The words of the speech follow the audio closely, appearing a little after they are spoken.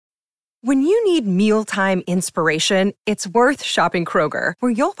When you need mealtime inspiration, it's worth shopping Kroger,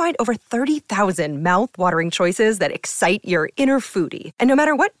 where you'll find over 30,000 mouth-watering choices that excite your inner foodie. And no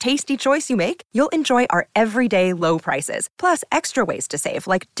matter what tasty choice you make, you'll enjoy our everyday low prices, plus extra ways to save,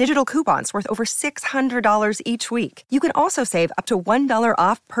 like digital coupons worth over $600 each week. You can also save up to $1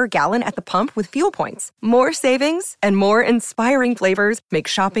 off per gallon at the pump with fuel points. More savings and more inspiring flavors make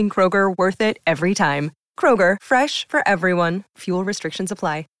shopping Kroger worth it every time. Kroger, fresh for everyone. Fuel restrictions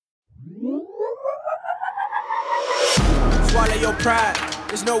apply. Swallow your pride,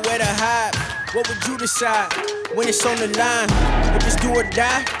 there's nowhere to hide. What would you decide when it's on the line? If it's do or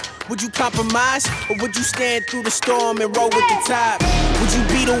die, would you compromise? Or would you stand through the storm and roll with the tide? Would you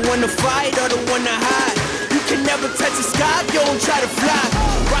be the one to fight or the one to hide? You can never touch the sky if you don't try to fly.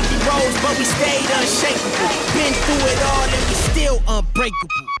 Rocky roads, but we stayed unshakable. Been through it all and we still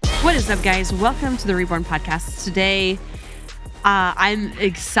unbreakable. What is up, guys? Welcome to the Reborn Podcast. Today, I'm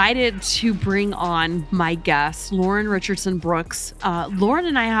excited to bring on my guest, Lauren Richardson Brooks. Lauren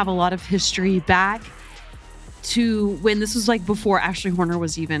and I have a lot of history back to when this was like before Ashley Horner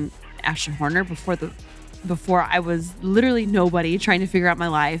was even Ashley Horner, before I was literally nobody trying to figure out my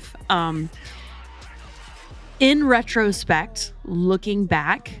life. In retrospect, looking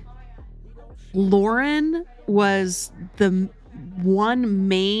back, Lauren was the one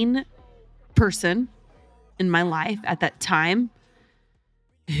main person in my life at that time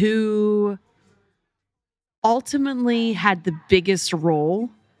who ultimately had the biggest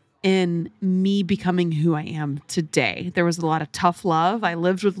role in me becoming who I am today. There was a lot of tough love. I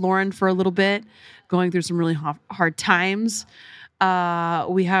lived with Lauren for a little bit, going through some really hard times.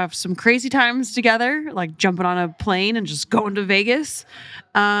 We have some crazy times together, like jumping on a plane and just going to Vegas.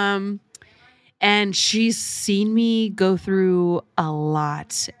 And she's seen me go through a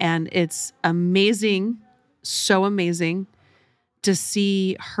lot, and it's amazing, so amazing to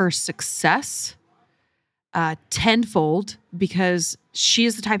see her success tenfold, because she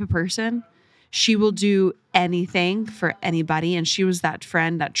is the type of person, she will do anything for anybody. And she was that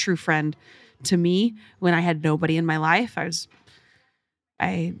friend, that true friend to me when I had nobody in my life.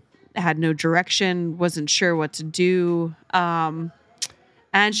 I had no direction, wasn't sure what to do. And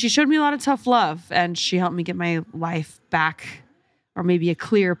she showed me a lot of tough love, and she helped me get my life back, or maybe a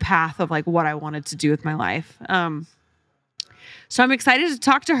clear path of like what I wanted to do with my life. So I'm excited to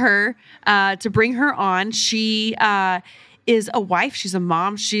talk to her, to bring her on. She is a wife. She's a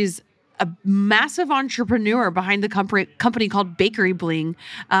mom. She's a massive entrepreneur behind the company called Bakery Bling.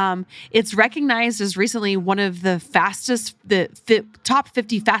 It's recognized as recently one of the top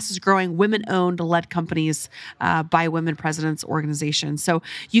 50 fastest growing women-owned led companies by Women Presidents Organization. So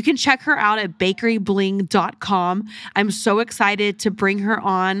you can check her out at bakerybling.com. I'm so excited to bring her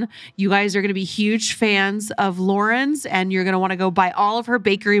on. You guys are going to be huge fans of Lauren's, and you're going to want to go buy all of her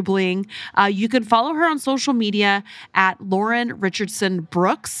Bakery Bling. You can follow her on social media at Lauren Richardson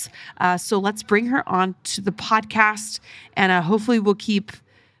Brooks. So let's bring her on to the podcast, and hopefully we'll keep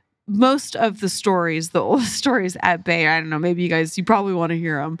most of the old stories at bay. I don't know. Maybe you probably want to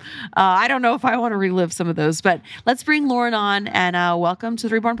hear them. I don't know if I want to relive some of those, but let's bring Lauren on, and welcome to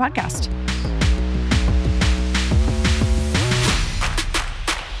the Reborn Podcast.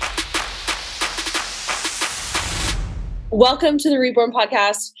 Welcome to the Reborn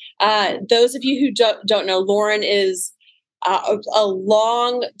Podcast. Those of you who don't know, Lauren is a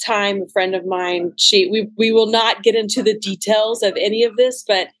long time friend of mine. We will not get into the details of any of this,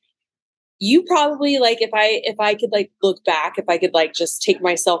 but you probably, like, if I could like look back, if I could like just take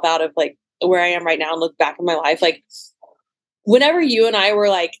myself out of like where I am right now and look back in my life, like whenever you and I were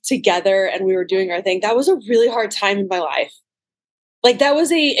like together and we were doing our thing, that was a really hard time in my life. Like that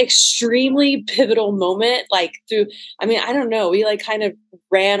was a extremely pivotal moment. Like I don't know. We like kind of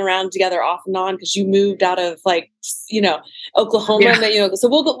ran around together off and on because you moved out of like, Oklahoma. Yeah. So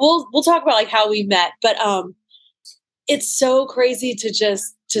we'll talk about like how we met. But it's so crazy to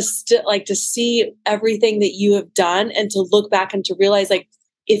see everything that you have done and to look back and to realize like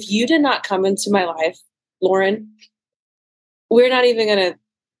if you did not come into my life, Lauren, we're not even gonna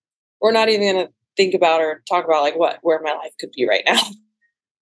think about or talk about like where my life could be right now.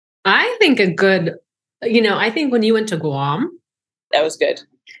 I think I think when you went to Guam, that was good.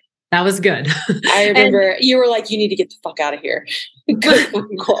 That was good. I remember you were like, you need to get the fuck out of here.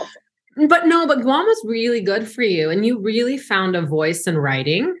 Cool. But Guam was really good for you. And you really found a voice in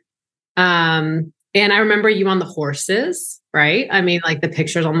writing. And I remember you on the horses, right? I mean, like the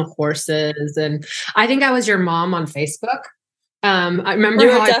pictures on the horses. And I think I was your mom on Facebook. I remember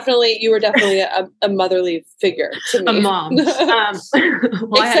you were definitely a motherly figure to me. A mom.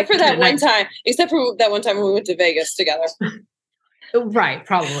 Except for that one time when we went to Vegas together. Right.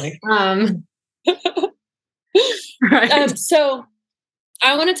 Probably. Right. So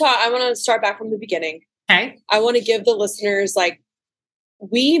I want to start back from the beginning. Okay. I want to give the listeners, like,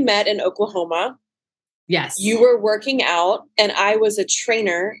 we met in Oklahoma. Yes. You were working out and I was a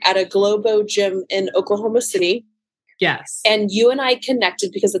trainer at a Globo gym in Oklahoma City. Yes. And you and I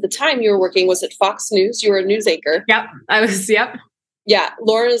connected because at the time you were working, was it Fox News? You were a news anchor. Yep. I was, yep. Yeah.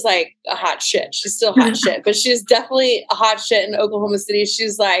 Lauren is like a hot shit. She's still hot shit, but she's definitely a hot shit in Oklahoma City.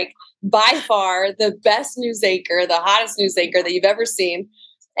 She's like by far the best news anchor, the hottest news anchor that you've ever seen.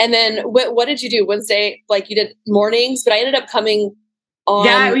 And then what did you do Wednesday? Like you did mornings, but I ended up coming on.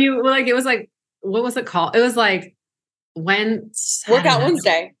 Yeah. It was like, what was it called? It was like Workout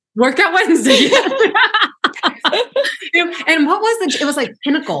Wednesday. Workout Wednesday. And what was it was like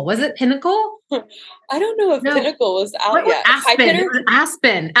Pinnacle. Was it Pinnacle? I don't know if Pinnacle was out yet.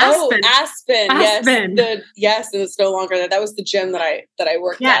 Aspen. Oh, Aspen. Aspen. Yes. And it's no longer there. That was the gym that I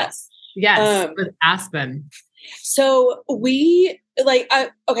worked at. Yes. With Aspen. So we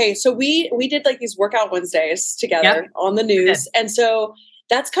so we did like these workout Wednesdays together on the news. And so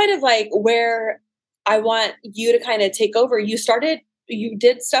that's kind of like where I want you to kind of take over. You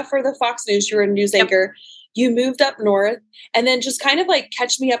did stuff for the Fox News. You were a news anchor. You moved up north and then just kind of like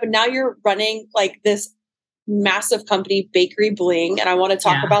catch me up. And now you're running like this massive company, Bakery Bling. And I want to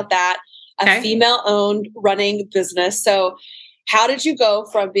talk about that, a female owned running business. So how did you go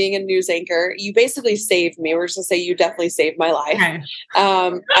from being a news anchor? You basically saved me. We're just gonna say you definitely saved my life. Okay.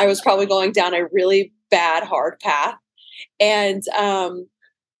 I was probably going down a really bad, hard path. And,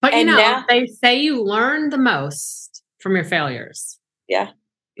 but now they say you learn the most from your failures. Yeah.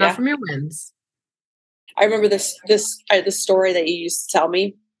 Not from your wins. I remember this story that you used to tell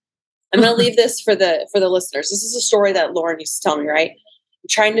me. I'm going to leave this for the listeners. This is a story that Lauren used to tell me, right? I'm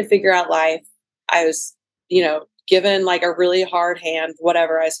trying to figure out life. I was, given like a really hard hand,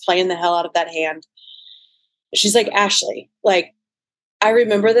 whatever. I was playing the hell out of that hand. She's like, Ashley, like, I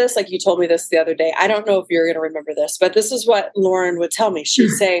remember this. Like you told me this the other day. I don't know if you're going to remember this, but this is what Lauren would tell me. She'd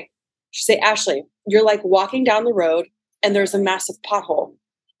say, Ashley, you're like walking down the road and there's a massive pothole.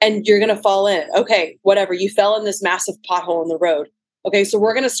 And you're going to fall in. Okay, whatever. You fell in this massive pothole in the road. Okay, so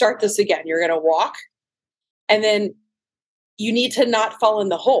we're going to start this again. You're going to walk. And then you need to not fall in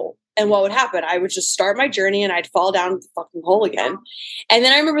the hole. And what would happen? I would just start my journey and I'd fall down the fucking hole again. And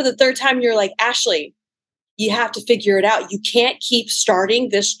then I remember the third time you're like, Ashley, you have to figure it out. You can't keep starting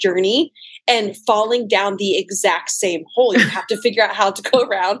this journey and falling down the exact same hole. You have to figure out how to go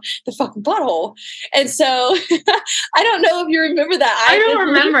around the fucking pothole. And so I don't know if you remember that. I don't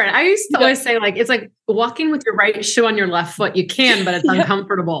remember it. I used to always say like, it's like walking with your right shoe on your left foot. You can, but it's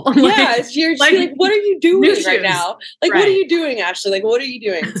uncomfortable. You're like, what are you doing right now? Like, what are you doing, Ashley? Like, what are you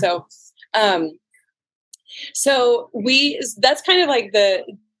doing? So, that's kind of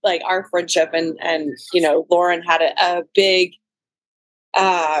like our friendship and Lauren had a big,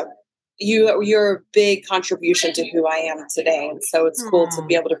 you're a big contribution to who I am today. And so it's cool to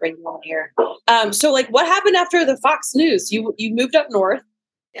be able to bring you on here. So like what happened after the Fox News? You moved up north.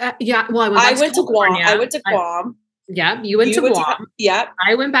 Well, I went to Guam. I went to Guam. You went to Guam.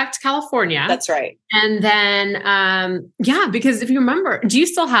 I went back to California. That's right. And then, because if you remember, do you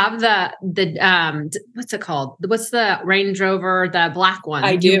still have the what's it called? What's the Range Rover, the black one?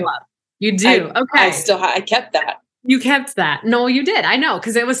 I do. You do. Okay. I kept that. You kept that. No, you did. I know.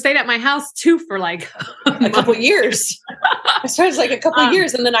 Cause it was stayed at my house too for like a couple years. I started like a couple of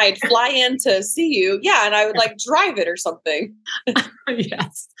years and then I'd fly in to see you. Yeah. And I would like drive it or something.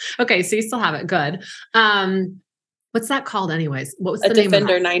 Yes. Okay. So you still have it. Good. What's that called anyways? What was the name?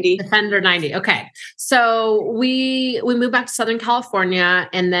 Defender 90. Defender 90. Okay. So we moved back to Southern California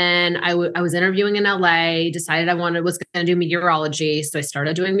and then I was interviewing in LA, decided was going to do meteorology. So I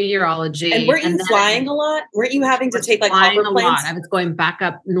started doing meteorology. And weren't you flying a lot? Weren't you having to take like hover planes? I was going back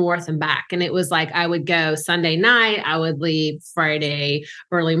up north and back. And it was like, I would go Sunday night, I would leave Friday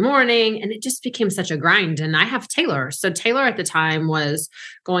early morning. And it just became such a grind. And I have Taylor. So Taylor at the time was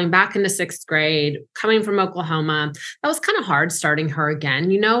going back into 6th grade, coming from Oklahoma. That was kind of hard starting her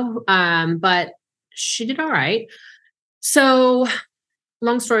again, but she did all right. So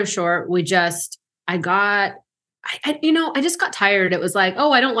long story short, I just got tired. It was like,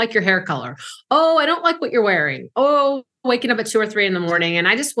 oh, I don't like your hair color. Oh, I don't like what you're wearing. Oh, waking up at 2 or 3 in the morning. And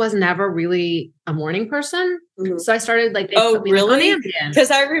I just was never really a morning person. Mm-hmm. So I started like, really? Because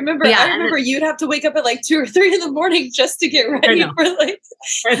I remember you'd have to wake up at like 2 or 3 in the morning just to get ready for like.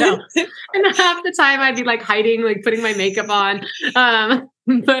 I know. And half the time I'd be like hiding, like putting my makeup on.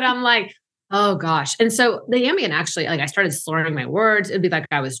 But I'm like, Oh gosh. And so the Ambien actually, like I started slurring my words. It'd be like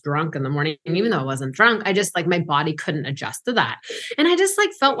I was drunk in the morning. And even though I wasn't drunk, I just like my body couldn't adjust to that. And I just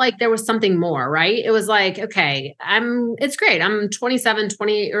like felt like there was something more, right? It was like, okay, it's great. I'm 27,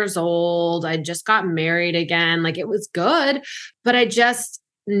 28 years old. I just got married again. Like it was good, but I just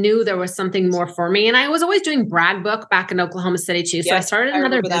knew there was something more for me. And I was always doing brag book back in Oklahoma City too. So I started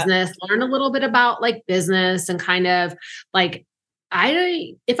another business, learned a little bit about like business and kind of like,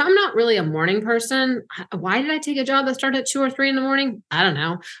 if I'm not really a morning person, why did I take a job that started at 2 or 3 in the morning? I don't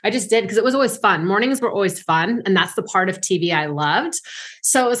know. I just did because it was always fun. Mornings were always fun. And that's the part of TV I loved.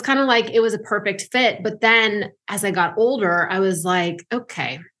 So it was kind of like, it was a perfect fit. But then as I got older, I was like,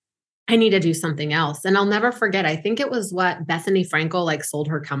 okay, I need to do something else. And I'll never forget, I think it was what Bethany Frankel like sold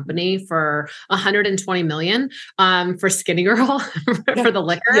her company for 120 million for Skinny Girl for the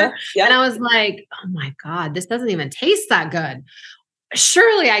liquor. Yeah. And I was like, oh my God, this doesn't even taste that good.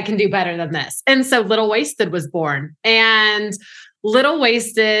 Surely I can do better than this. And so Little Wasted was born. And Little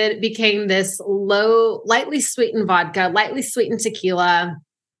Wasted became this lightly sweetened vodka, lightly sweetened tequila.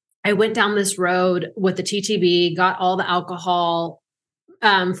 I went down this road with the TTB, got all the alcohol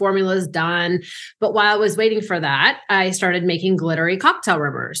formulas done. But while I was waiting for that, I started making glittery cocktail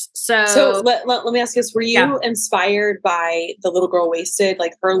rimmers. So let me ask you this. Were you inspired by the Little Girl Wasted,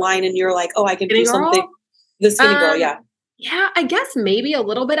 like her line, and you're like, oh, I can do something? The Skinny Girl, yeah. Yeah, I guess maybe a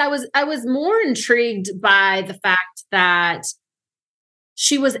little bit. I was more intrigued by the fact that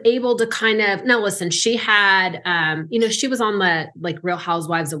she was able to kind of, now listen, she had, she was on the like Real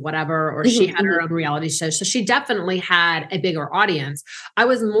Housewives of whatever, or she had her own reality show. So she definitely had a bigger audience. I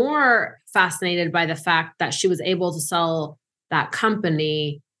was more fascinated by the fact that she was able to sell that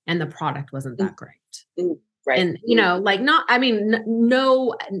company and the product wasn't that great. Right. And, like not, I mean,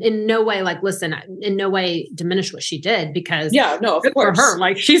 no, in no way, like, listen, in no way diminish what she did because of course. For her,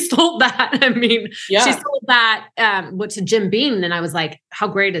 like she sold that. I mean, she sold that, to Jim Beam. And I was like, how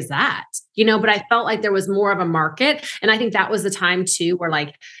great is that? But I felt like there was more of a market. And I think that was the time too, where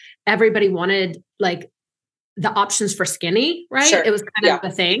like everybody wanted like the options for skinny, right? Sure. It was kind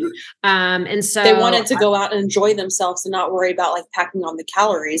of a thing. And so they wanted to go out and enjoy themselves and not worry about like packing on the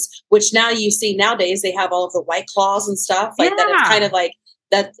calories, which now you see nowadays they have all of the White Claws and stuff like that. It's kind of like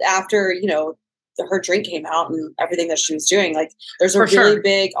that after, her drink came out and everything that she was doing, like there's a really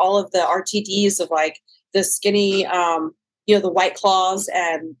big, all of the RTDs of like the skinny, the White Claws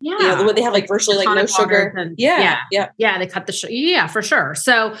and, they have like virtually like no sugar. And, they cut the sugar. Yeah, for sure.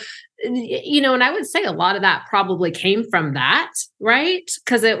 So, and I would say a lot of that probably came from that, right?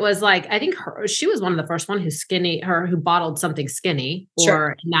 Because it was like, I think she was one of the first one who bottled something skinny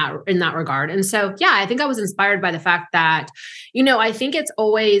or in that regard. And so, I think I was inspired by the fact that, I think it's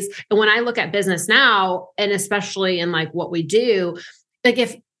always, and when I look at business now, and especially in like what we do, like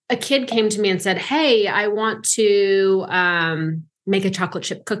if a kid came to me and said, hey, I want to, make a chocolate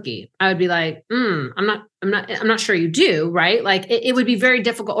chip cookie, I would be like, I'm not sure you do, right? Like it would be very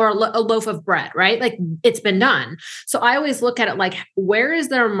difficult, or a loaf of bread, right? Like it's been done. So I always look at it like, where is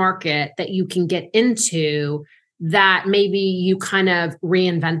there a market that you can get into that maybe you kind of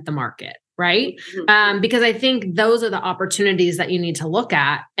reinvent the market, right? Because I think those are the opportunities that you need to look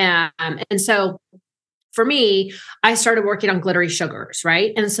at. And so for me, I started working on glittery sugars,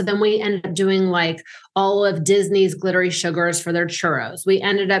 right? And so then we ended up doing like all of Disney's glittery sugars for their churros. We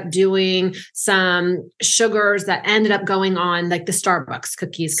ended up doing some sugars that ended up going on like the Starbucks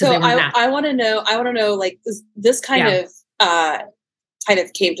cookies. So I want to know like this kind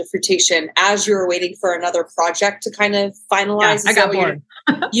of came to fruition as you were waiting for another project to kind of finalize. I got bored.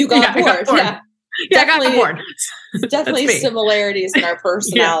 You got bored. Yeah. I got bored. Definitely similarities in our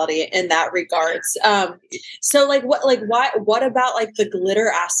personality in that regards. So what about like the glitter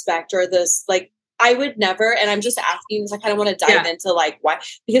aspect or this, like, I would never, and I'm just asking because I kind of want to dive into like why,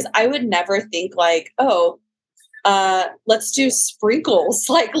 because I would never think like, let's do sprinkles.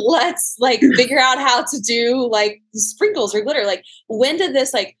 Like, let's like figure out how to do like sprinkles or glitter. Like, when did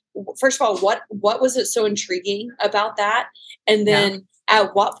this, like, first of all, what was it so intriguing about that? And then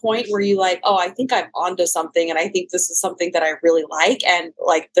at what point were you like, oh, I think I'm onto something and I think this is something that I really like and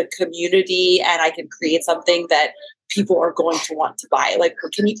like the community and I can create something that people are going to want to buy? Like,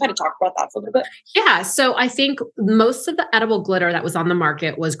 can you kind of talk about that for a little bit? Yeah. So I think most of the edible glitter that was on the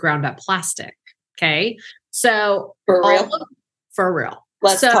market was ground up plastic. Okay. So for real? For real.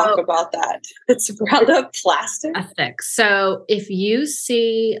 Let's talk about that. It's ground up plastic. So if you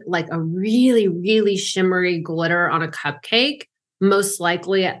see like a really, really shimmery glitter on a cupcake, most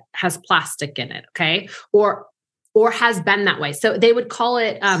likely it has plastic in it. Okay. Or has been that way. So they would call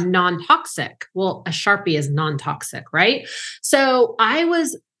it non-toxic. Well, a Sharpie is non-toxic, right? So I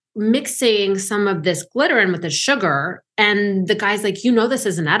was mixing some of this glitter in with the sugar. And the guy's like, this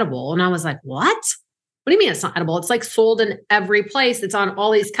isn't edible. And I was like, what? What do you mean it's not edible? It's like sold in every place. It's on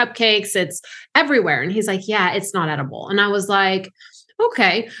all these cupcakes. It's everywhere. And he's like, yeah, it's not edible. And I was like,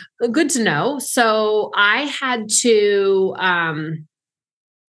 okay, good to know. So I had to,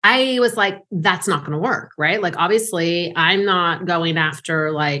 I was like, that's not going to work, right? Like, obviously I'm not going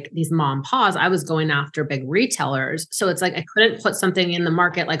after like these mom and pops. I was going after big retailers. So it's like, I couldn't put something in the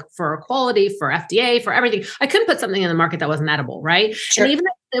market, like for quality, for FDA, for everything. I couldn't put something in the market that wasn't edible, right? Sure. And even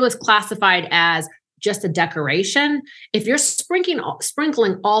if it was classified as just a decoration, if you're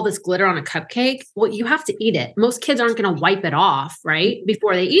sprinkling all this glitter on a cupcake, well, you have to eat it. Most kids aren't going to wipe it off, right,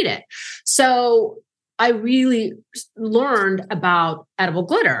 before they eat it. So I really learned about edible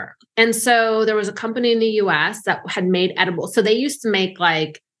glitter. And so there was a company in the US that had made edible. So they used to make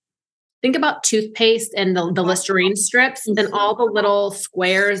like, think about toothpaste and the Listerine strips and all the little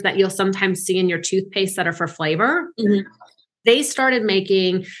squares that you'll sometimes see in your toothpaste that are for flavor. Mm-hmm. They started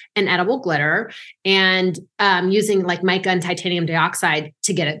making an edible glitter and using like mica and titanium dioxide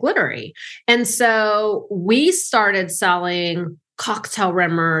to get it glittery. And so we started selling cocktail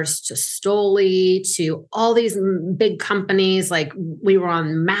rimmers to Stoli, to all these big companies. Like we were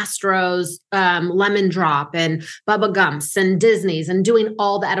on Mastro's, Lemon Drop and Bubba Gumps and Disney's and doing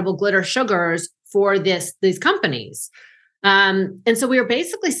all the edible glitter sugars for these companies. And so we were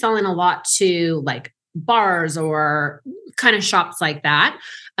basically selling a lot to like bars or kind of shops like that.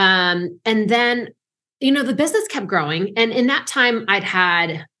 And then, the business kept growing. And in that time I'd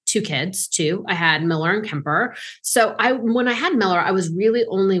had 2 kids too. I had Miller and Kemper. So when I had Miller, I was really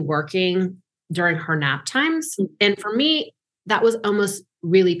only working during her nap times. And for me, that was almost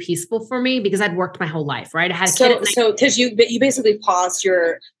really peaceful for me because I'd worked my whole life, right? I had a kid at night. So because you basically paused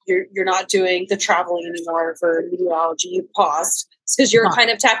you're not doing the traveling anymore for meteorology. You paused because you're kind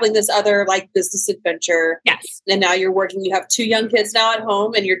of tackling this other like business adventure. Yes. And now you're working, you have 2 young kids now at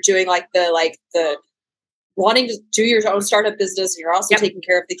home and you're doing the wanting to do your own startup business. And you're also taking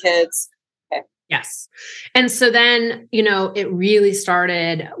care of the kids. Okay. Yes. And so then, it really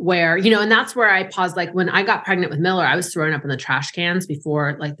started where, and that's where I paused. Like when I got pregnant with Miller, I was throwing up in the trash cans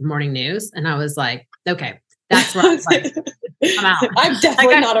before like the morning news. And I was like, okay, that's where I was like, I'm out. I'm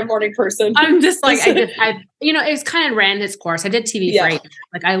definitely not a morning person. I'm just like, it's kind of ran its course. I did TV for 8 years.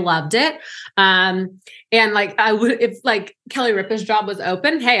 Like I loved it. And like I would, if like Kelly Ripa's job was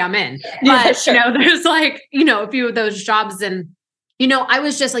open, hey, I'm in. But sure. There's like, a few of those jobs and, I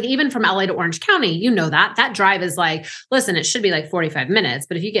was just like, even from LA to Orange County, that drive is like, listen, it should be like 45 minutes,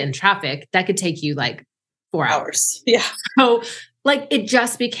 but if you get in traffic, that could take you like 4 hours. Yeah. So like, it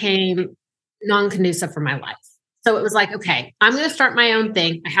just became non-conducive for my life. So it was like, okay, I'm going to start my own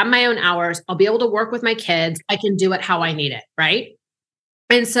thing. I have my own hours. I'll be able to work with my kids. I can do it how I need it. Right.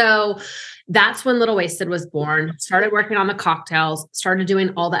 And so that's when Little Wasted was born. Started working on the cocktails, started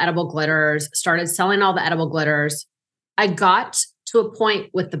doing all the edible glitters, started selling all the edible glitters. I got to a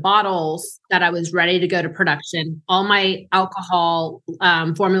point with the bottles that I was ready to go to production. All my alcohol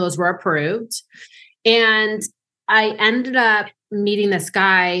formulas were approved. And I ended up meeting this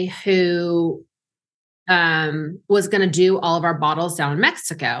guy who was going to do all of our bottles down in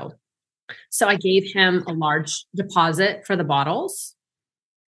Mexico. So I gave him a large deposit for the bottles.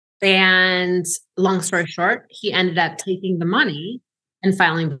 And long story short, he ended up taking the money and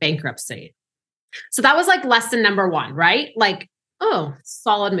filing bankruptcy. So that was like lesson number 1, right? Like, oh,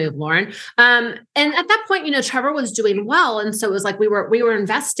 solid move, Lauren. And at that point, Trevor was doing well. And so it was like, we were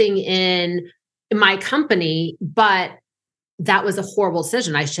investing in my company, but that was a horrible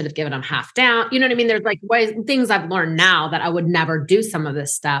decision. I should have given him half down. You know what I mean? There's like things I've learned now that I would never do some of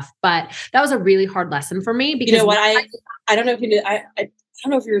this stuff, but that was a really hard lesson for me because I don't know if you knew, I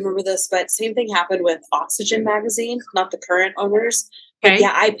don't know if you remember this, but same thing happened with Oxygen magazine, not the current owners. Okay. But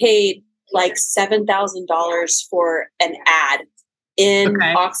yeah, I paid like $7,000 for an ad in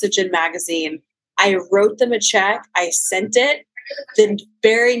Oxygen magazine. I wrote them a check. I sent it. The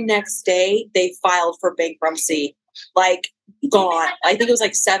very next day, they filed for bankruptcy. Like gone. I think it was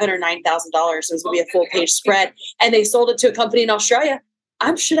like $7,000 or $9,000. It was going to be a full page spread, and they sold it to a company in Australia.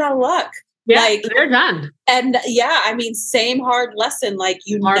 I'm shit out of luck. Yeah, like they're done. And same hard lesson. Like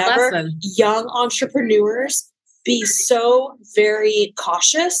young entrepreneurs, be so very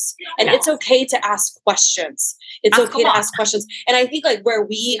cautious, and it's okay to ask questions. It's okay to ask questions. And I think like where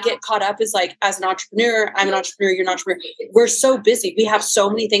we get caught up is like, as an entrepreneur, I'm an entrepreneur, you're an entrepreneur. We're so busy. We have so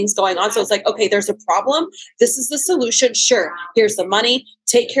many things going on. So it's like, okay, there's a problem. This is the solution. Sure. Here's the money.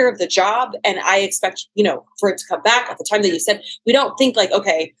 Take care of the job. And I expect, for it to come back at the time that you said. We don't think like,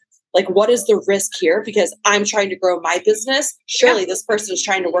 okay, Like, what is the risk here? Because I'm trying to grow my business. Surely this person is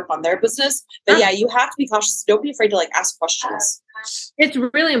trying to work on their business. But yeah, you have to be cautious. Don't be afraid to like ask questions. It's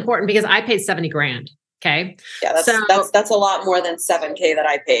really important because I paid 70 grand. Okay. Yeah, that's a lot more than 7K that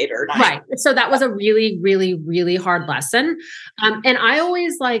I paid or 9. Right. So that was a really, really, really hard lesson. And I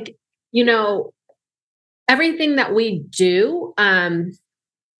always like, you know, everything that we do,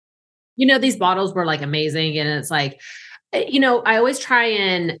 you know, these bottles were like amazing. And it's like, you know, I always try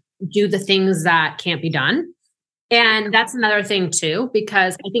and do the things that can't be done. And that's another thing too,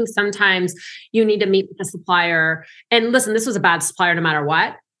 because I think sometimes you need to meet with the supplier and listen, this was a bad supplier no matter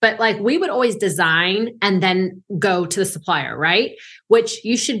what, but like we would always design and then go to the supplier, right? Which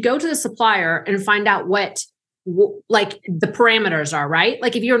you should go to the supplier and find out what like the parameters are, right?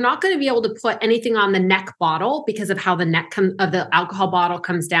 Like if you're not going to be able to put anything on the neck bottle because of how the neck of the alcohol bottle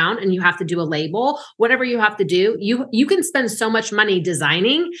comes down and you have to do a label, whatever you have to do, you can spend so much money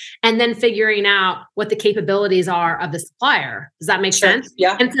designing and then figuring out what the capabilities are of the supplier. Does that make sense?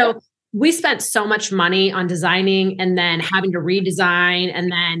 Yeah. And so we spent so much money on designing and then having to redesign.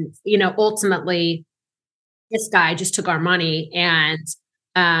 And then, you know, ultimately this guy just took our money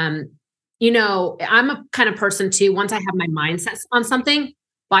and, you know, I'm a kind of person too, once I have my mindset on something,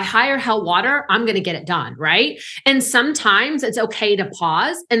 by high or hell water, I'm going to get it done. Right. And sometimes it's okay to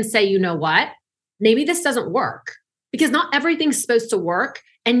pause and say, you know what, maybe this doesn't work because not everything's supposed to work.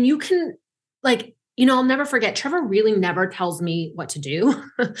 And you can like, you know, I'll never forget, Trevor really never tells me what to do,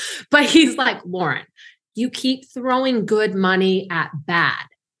 but he's like, Lauren, you keep throwing good money at bad.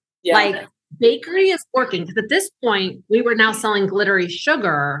 Yeah. Like bakery is working. Because at this point we were now selling glittery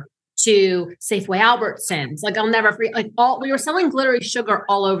sugar to Safeway Albertsons. Like I'll never forget, like we were selling glittery sugar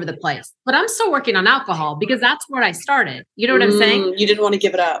all over the place, but I'm still working on alcohol because that's where I started. You know what I'm saying? You didn't want to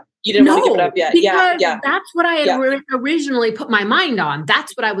give it up. You didn't want to give it up yet. Yeah. That's what I had originally put my mind on.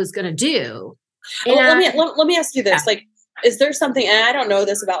 That's what I was going to do. And let me ask you this. Like, is there something, and I don't know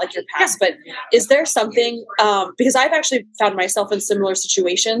this about like your past, but is there something, because I've actually found myself in similar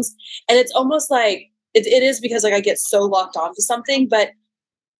situations and it's almost like it is because like I get so locked onto something, but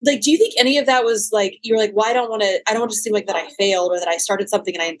like, do you think any of that was like, you're like, well, I don't want to seem like that I failed or that I started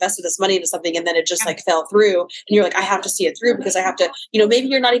something and I invested this money into something and then it just like fell through. And you're like, I have to see it through because I have to, you know, maybe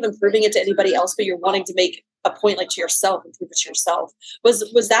you're not even proving it to anybody else, but you're wanting to make a point like to yourself and prove it to yourself.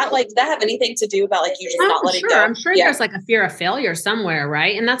 Was that like, did that have anything to do about like you just not letting go? I'm sure there's like a fear of failure somewhere.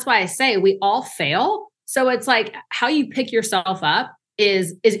 Right. And that's why I say we all fail. So it's like how you pick yourself up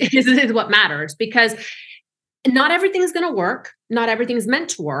is what matters because not everything's going to work. Not everything's meant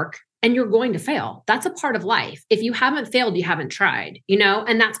to work and you're going to fail. That's a part of life. If you haven't failed, you haven't tried, you know?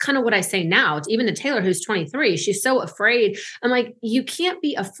 And that's kind of what I say now. It's even to Taylor, who's 23. She's so afraid. I'm like, you can't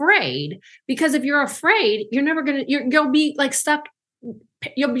be afraid because if you're afraid, you're never going to, you'll be like stuck.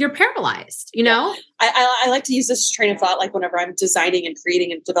 You're paralyzed, you know? I like to use this train of thought. Like whenever I'm designing and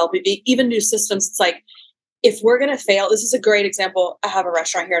creating and developing even new systems, it's like, if we're going to fail, this is a great example. I have a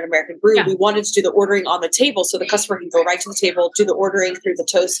restaurant here at American Brew. Yeah. We wanted to do the ordering on the table so the customer can go right to the table, do the ordering through the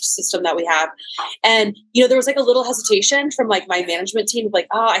toast system that we have. And, you know, there was like a little hesitation from like my management team of like,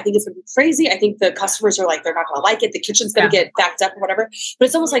 oh, I think it's going to be crazy. I think the customers are like, they're not going to like it. The kitchen's going to get backed up or whatever. But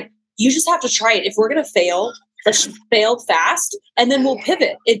it's almost like, you just have to try it. If we're going to fail, let's fail fast and then we'll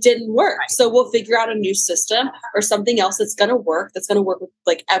pivot. It didn't work. So we'll figure out a new system or something else that's going to work with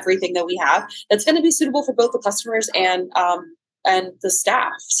like everything that we have. That's going to be suitable for both the customers and the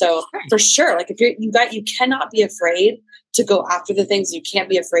staff. So for sure, like if you cannot be afraid to go after the things. You can't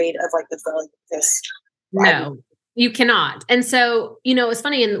be afraid of like the feeling of this. No. You cannot. And so, you know, it's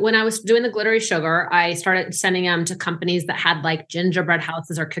funny. And when I was doing the glittery sugar, I started sending them to companies that had like gingerbread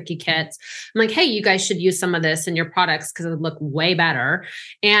houses or cookie kits. I'm like, hey, you guys should use some of this in your products because it would look way better.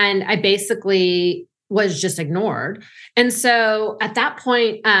 And I basically was just ignored. And so at that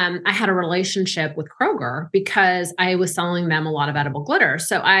point, I had a relationship with Kroger because I was selling them a lot of edible glitter.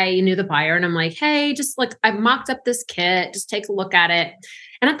 So I knew the buyer and I'm like, hey, just like I mocked up this kit, just take a look at it.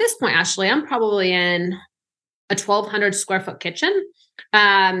 And at this point, Ashley, I'm probably in a 1,200 square foot kitchen,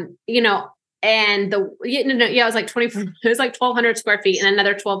 you know, and it was like 24, it was like 1,200 square feet and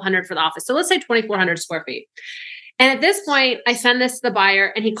another 1,200 for the office. So let's say 2,400 square feet. And at this point I send this to the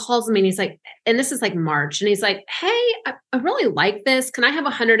buyer and he calls me and he's like, and this is like March. And he's like, hey, I really like this. Can I have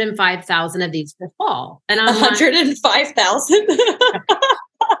 105,000 of these for fall? And I'm 105,000.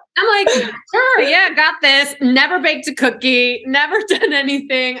 I'm like, sure, yeah, got this. Never baked a cookie, never done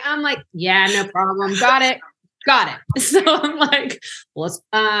anything. I'm like, yeah, no problem. Got it. So I'm like,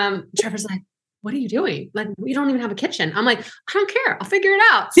 Trevor's like, what are you doing? Like, we don't even have a kitchen. I'm like, I don't care. I'll figure it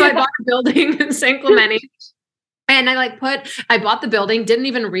out. So I bought a building in San Clemente. And I bought the building, didn't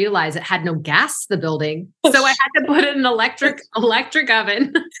even realize it had no gas, the building. So I had to put in an electric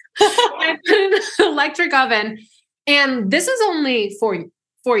oven. I put in an electric oven. And this is only 4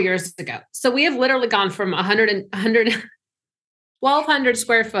 years ago. So we have literally gone from 1,200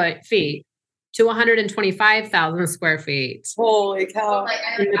 square feet to 125,000 square feet. Holy cow.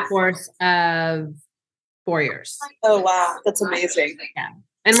 In the course of 4 years. Oh, wow. That's amazing. Yeah.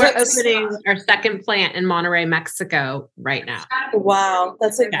 And we're opening our second plant in Monterrey, Mexico right now. Wow.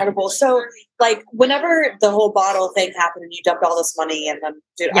 That's incredible. Yeah. So like whenever the whole bottle thing happened and you dumped all this money and then,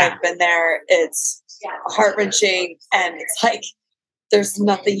 dude, I've been there. It's heart-wrenching and it's like, there's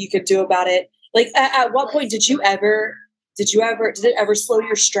nothing you could do about it. Like at what point did it ever slow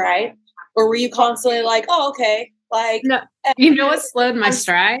your stride? Or were you constantly like, oh, okay. Like, no, you know what slowed my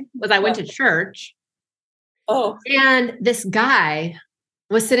stride was I went to church. Oh, and this guy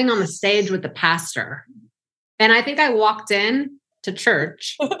was sitting on the stage with the pastor. And I think I walked in to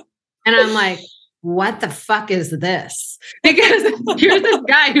church and I'm like, what the fuck is this? Because here's this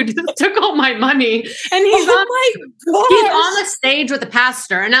guy who just took all my money and he's on the stage with the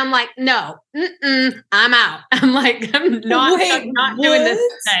pastor. And I'm like, no, I'm out. I'm like, I'm not doing this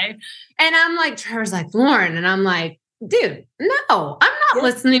today. And I'm like, Trevor's like, Lauren. And I'm like, dude, no, I'm not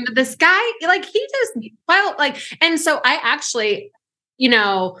listening to this guy. Like he just felt like, and so I actually,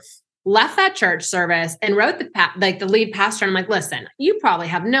 left that church service and wrote the lead pastor. And I'm like, listen, you probably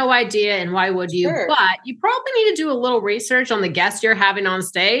have no idea. And why would you? Sure. But you probably need to do a little research on the guests you're having on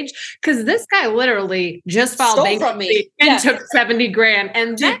stage. Cause this guy literally just filed bankruptcy and took 70 grand.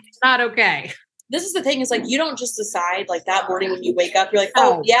 And that's not okay. This is the thing is like, you don't just decide like that morning when you wake up, you're like,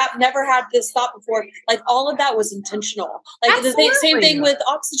 oh yeah, never had this thought before. Like all of that was intentional. Like Absolutely. The same thing with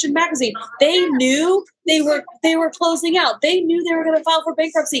Oxygen Magazine. They knew they were closing out. They knew they were going to file for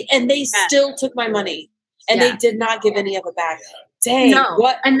bankruptcy and they still took my money and they did not give any of it back. Dang. No.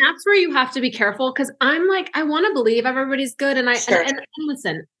 What? And that's where you have to be careful. Cause I'm like, I want to believe everybody's good. And and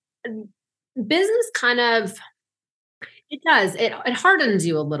listen, business kind of, it does. It hardens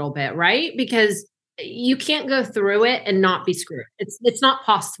you a little bit, right? Because you can't go through it and not be screwed. It's not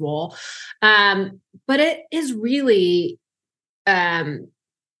possible. But it is really, I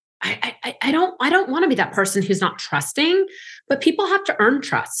don't want to be that person who's not trusting, but people have to earn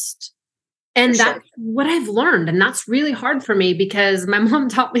trust. And that's what I've learned. And that's really hard for me because my mom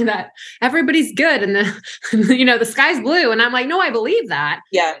taught me that everybody's good and the sky's blue. And I'm like, no, I believe that.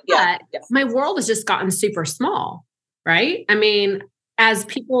 Yeah. But my world has just gotten super small. Right. I mean, as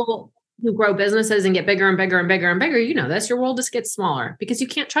people who grow businesses and get bigger and bigger and bigger and bigger, this, your world just gets smaller because you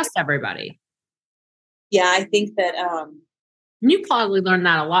can't trust everybody. Yeah. I think that, you probably learned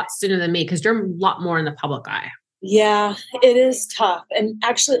that a lot sooner than me because you're a lot more in the public eye. Yeah, it is tough. And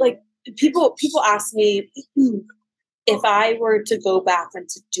actually like people ask me if I were to go back and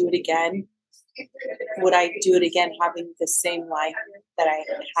to do it again, would I do it again having the same life that I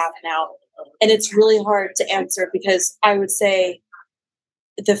have now? And it's really hard to answer because I would say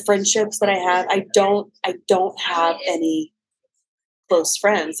the friendships that I have, I don't have any close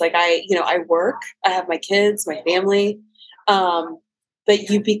friends. Like I work, I have my kids, my family. But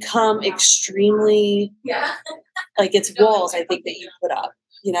you become extremely like it's walls, I think that you put up,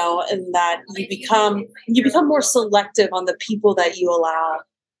 and that you become more selective on the people that you allow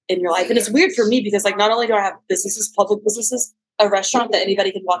in your life. And it's weird for me because like, not only do I have businesses, public businesses, a restaurant that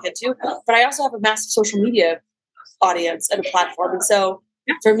anybody can walk into, but I also have a massive social media audience and a platform. And so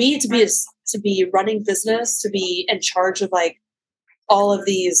for me to be running business, to be in charge of like all of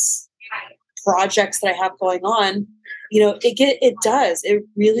these projects that I have going on, it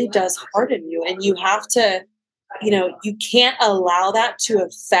really does harden you. And you have to, you can't allow that to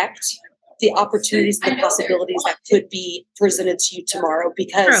affect the opportunities and the possibilities that could be presented to you tomorrow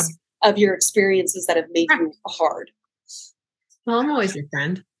because of your experiences that have made you hard. Well, I'm always your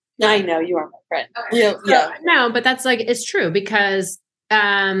friend. I know you are my friend. Yeah. No, but that's like, it's true because,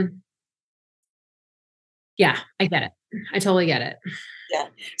 I get it. I totally get it. Yeah.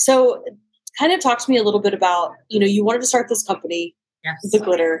 So kind of talk to me a little bit about, you wanted to start this company, The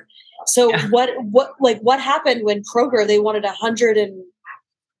Glitter. So what happened when Kroger, they wanted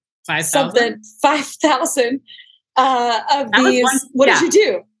 5,000 of these. What did you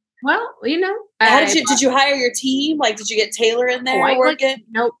do? Well, how did you hire your team? Like, did you get Taylor in there working?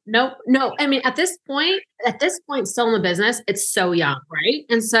 No. I mean, at this point, still in the business, it's so young, right?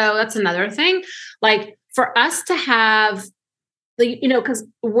 And so that's another thing. Like for us to have, because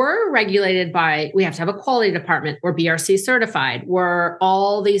we're regulated by, we have to have a quality department. We're BRC certified. We're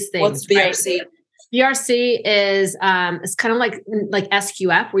all these things. What's BRC? Right? BRC is it's kind of like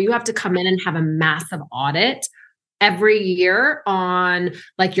SQF, where you have to come in and have a massive audit every year on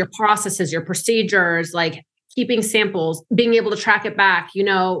like your processes, your procedures, like keeping samples, being able to track it back,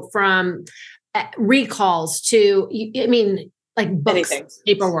 from recalls to, I mean, like books, Anything.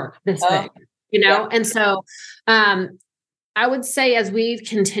 paperwork, this thing, Yeah. And so, I would say as we've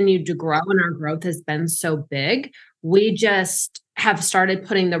continued to grow and our growth has been so big, we just have started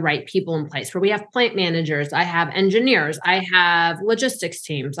putting the right people in place where we have plant managers, I have engineers, I have logistics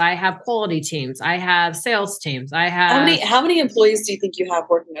teams, I have quality teams, I have sales teams, I have How many employees do you think you have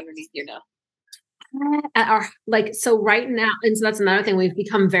working underneath you now? So right now, and so that's another thing, we've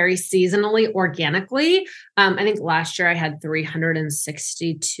become very seasonally organically. I think last year I had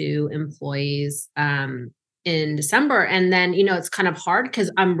 362 employees in December. And then, it's kind of hard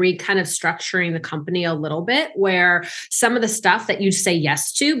because I'm kind of structuring the company a little bit where some of the stuff that you say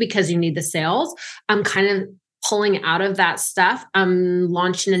yes to because you need the sales, I'm kind of pulling out of that stuff. I'm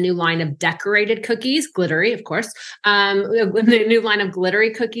launching a new line of decorated cookies, glittery, of course, a new line of glittery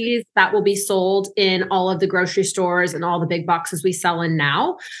cookies that will be sold in all of the grocery stores and all the big boxes we sell in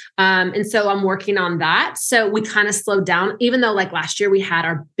now. And so I'm working on that. So we kind of slowed down, even though like last year we had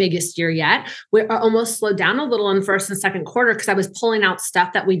our biggest year yet, we almost slowed down a little in first and second quarter because I was pulling out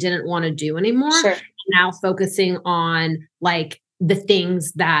stuff that we didn't want to do anymore. Sure. Now focusing on like the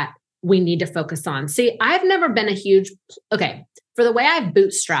things that we need to focus on. See, I've never been for the way I've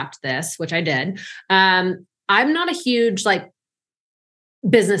bootstrapped this, which I did, I'm not a huge like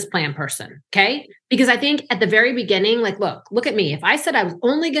business plan person. Okay. Because I think at the very beginning, like, look at me. If I said I was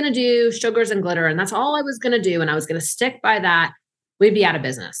only going to do sugars and glitter and that's all I was going to do, and I was going to stick by that, we'd be out of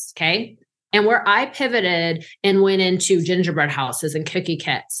business. Okay. And where I pivoted and went into gingerbread houses and cookie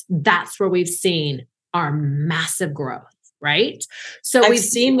kits, that's where we've seen our massive growth. Right. So I've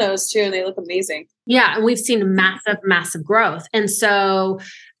seen those too, and they look amazing. Yeah. And we've seen massive, massive growth. And so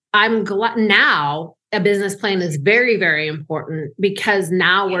I'm glad now a business plan is very, very important because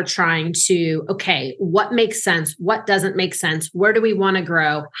now we're trying to, okay, what makes sense? What doesn't make sense? Where do we want to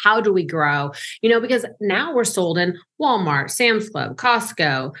grow? How do we grow? Because now we're sold in Walmart, Sam's Club,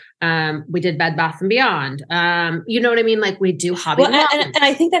 Costco. We did Bed Bath and Beyond. You know what I mean? Like we do Hobby Lobby. And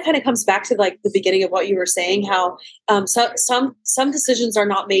I think that kind of comes back to like the beginning of what you were saying, how some decisions are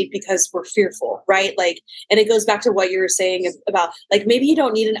not made because we're fearful, right? Like, and it goes back to what you were saying about like, maybe you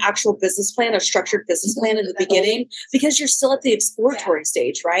don't need an actual business plan, a structured business plan in the beginning because you're still at the exploratory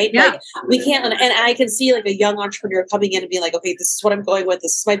stage, right? Yeah. Like we can't, and I can see like a young entrepreneur coming in and being like, okay, this is what I'm going with.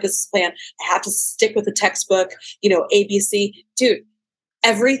 This is my business plan. I have to stick with the textbook, ABC. Dude,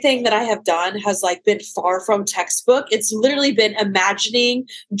 everything that I have done has like been far from textbook. It's literally been imagining,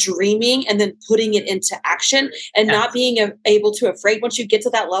 dreaming, and then putting it into action and not being able to afraid. Once you get to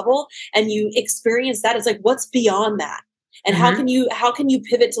that level and you experience that, it's like, what's beyond that? And how can you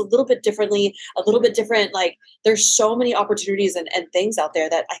pivot to a little bit differently, a little bit different? Like there's so many opportunities and things out there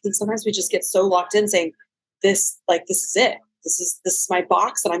that I think sometimes we just get so locked in saying this is it. This is my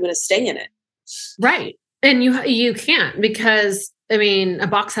box and I'm going to stay in it. Right. And you can't because I mean, a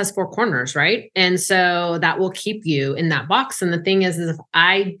box has four corners, right? And so that will keep you in that box. And the thing is if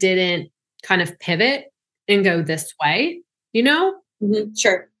I didn't kind of pivot and go this way, Mm-hmm.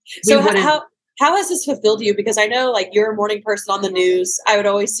 Sure. So how has this fulfilled you? Because I know like you're a morning person on the news. I would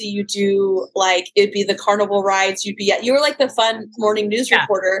always see you do like, it'd be the carnival rides. You were like the fun morning news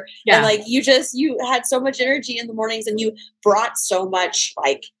reporter. Yeah. And like, you had so much energy in the mornings and you brought so much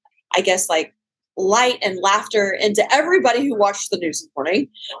like, I guess like light and laughter into everybody who watched the news in the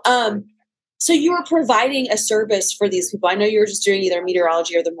morning. So you were providing a service for these people. I know you were just doing either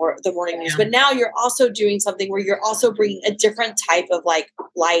meteorology or the morning news, but now you're also doing something where you're also bringing a different type of like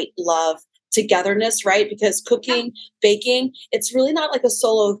light, love, togetherness, right? Because cooking, baking, it's really not like a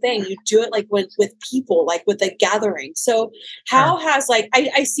solo thing. You do it like with people, like with a gathering. So how has like,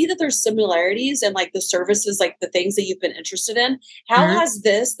 I see that there's similarities and like the services, like the things that you've been interested in. How has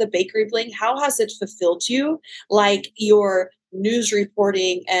the bakery bling, how has it fulfilled you? Like your news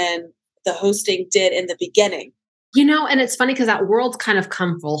reporting and the hosting did in the beginning? And it's funny because that world's kind of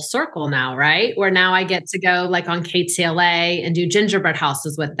come full circle now, right? Where now I get to go like on KTLA and do gingerbread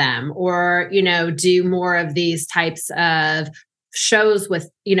houses with them or, do more of these types of shows with,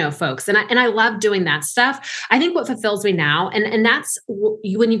 folks. And I love doing that stuff. I think what fulfills me now, and that's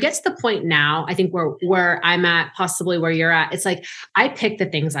when you get to the point now, I think where I'm at, possibly where you're at, it's like, I pick the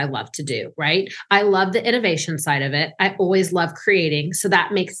things I love to do, right? I love the innovation side of it. I always love creating. So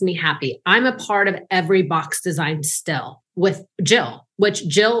that makes me happy. I'm a part of every box design still with Jill, which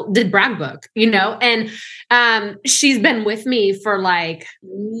Jill did Brag Book, and she's been with me for like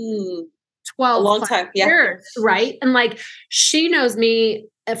 12 a long time, years, right? And like, she knows me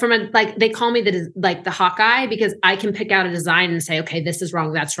from a, like, they call me the Hawkeye, because I can pick out a design and say, okay, this is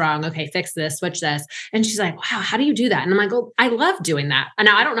wrong. That's wrong. Okay. Fix this, switch this. And she's like, wow, how do you do that? And I'm like, oh, I love doing that. And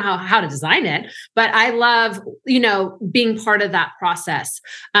now I don't know how to design it, but I love, being part of that process.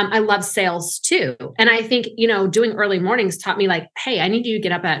 I love sales too. And I think, doing early mornings taught me like, hey, I need you to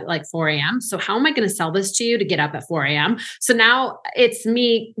get up at like 4 a.m. So how am I going to sell this to you to get up at 4 a.m.? So now it's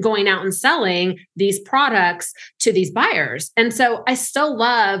me going out and selling these products to these buyers. And so I still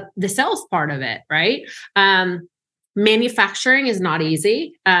love the sales part of it, right? Manufacturing is not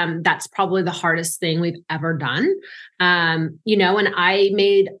easy. That's probably the hardest thing we've ever done. And I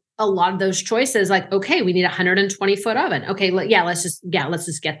made a lot of those choices, like, okay, we need a 120-foot oven. Okay. Let's just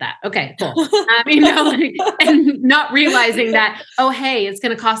get that. Okay, cool. And not realizing that, oh, hey, it's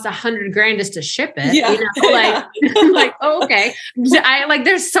going to cost $100,000 just to ship it. Like, oh, okay.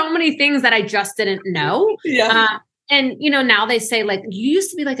 There's so many things that I just didn't know. Yeah. And, now they say, like, you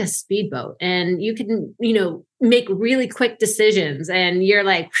used to be like a speedboat and you can, make really quick decisions, and you're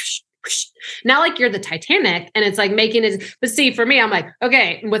like, whoosh, whoosh. Now, like, you're the Titanic, and it's like making it. But see, for me, I'm like,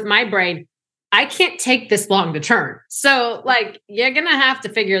 okay, with my brain, I can't take this long to turn. So like, you're going to have to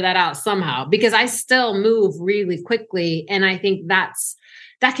figure that out somehow, because I still move really quickly. And I think that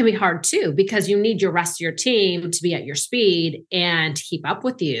can be hard too, because you need your rest of your team to be at your speed and keep up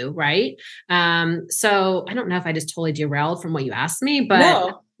with you. Right. So I don't know if I just totally derailed from what you asked me, but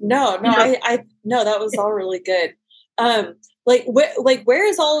no, I no, that was all really good. Where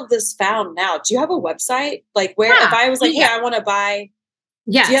is all of this found now? Do you have a website? Like where, if I was like, hey, I want to buy,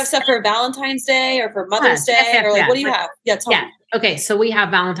 do you have stuff for Valentine's Day or for Mother's Day? Or like, what do you have? Yeah. Tell me. Okay. So we have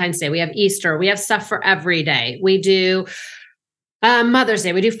Valentine's Day, we have Easter, we have stuff for every day. We do Mother's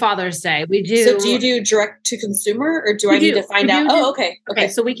Day. We do Father's Day. We do. So do you do direct to consumer, or do I need to find out? Okay.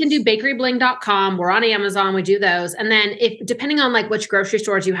 So we can do bakerybling.com. We're on Amazon. We do those. And then depending on like which grocery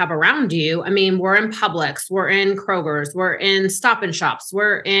stores you have around you, I mean, we're in Publix, we're in Kroger's, we're in Stop and Shops,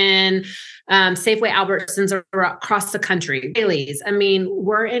 we're in Safeway, Albertsons across the country, Bailey's. I mean,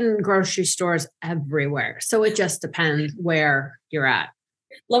 we're in grocery stores everywhere. So it just depends where you're at.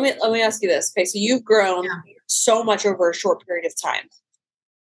 Let me ask you this. Okay. So you've grown so much over a short period of time.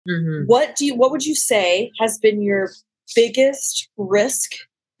 Mm-hmm. What would you say has been your biggest risk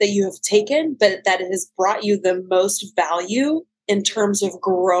that you have taken, but that has brought you the most value in terms of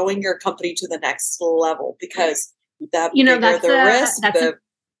growing your company to the next level? Because that's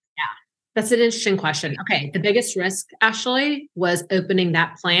an interesting question. Okay. The biggest risk, Ashley, was opening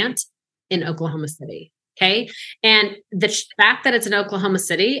that plant in Oklahoma City. Okay. And the fact that it's in Oklahoma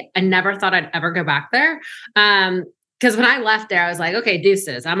City, I never thought I'd ever go back there. Because when I left there, I was like, okay,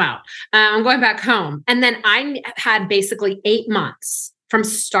 deuces, I'm out. I'm going back home. And then I had basically 8 months from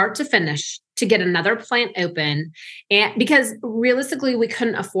start to finish to get another plant open. And because realistically, we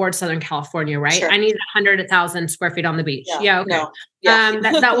couldn't afford Southern California, right? Sure. I needed 1,000 square feet on the beach. Okay. No. Yeah.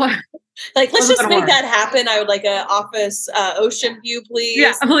 That was like, let's just make that happen. I would like an office ocean view, please.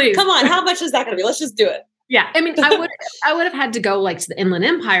 Yeah, please. Come on. How much is that going to be? Let's just do it. Yeah. I mean, I would have had to go like to the Inland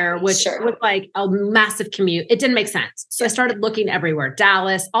Empire, which was like a massive commute. It didn't make sense. So I started looking everywhere.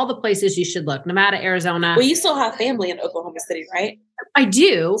 Dallas, all the places you should look, Nevada, Arizona. Well, you still have family in Oklahoma City, right? I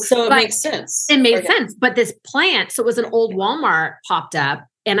do. So it makes sense. It made sense. But this plant, so it was an old Walmart popped up.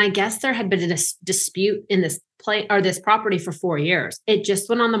 And I guess there had been a dispute in this plant or this property for 4 years. It just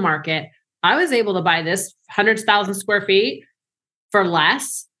went on the market. I was able to buy this 100,000 square feet for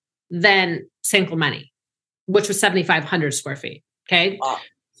less than San Clemente, which was 7,500 square feet. Okay.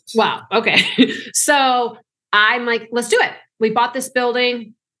 Wow. Okay. So I'm like, let's do it. We bought this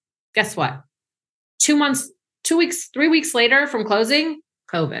building. Guess what? 3 weeks later from closing,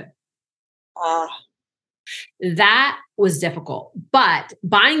 COVID. That was difficult. But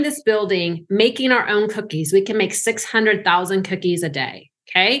buying this building, making our own cookies, we can make 600,000 cookies a day.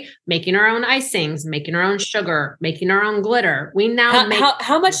 Okay. Making our own icings, making our own sugar, making our own glitter. We now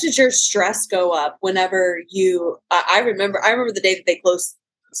how much did your stress go up whenever I remember the day that they closed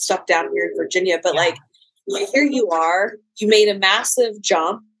stuff down here in Virginia, but like here you are, you made a massive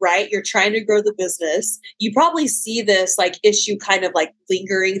jump, right? You're trying to grow the business. You probably see this like issue kind of like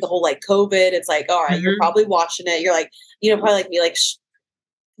lingering, the whole like COVID. It's like, all right, You're probably watching it. You're like, probably like me, like,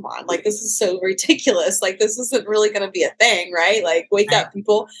 come on, like, this is so ridiculous. Like, this isn't really going to be a thing, right? Like, wake up,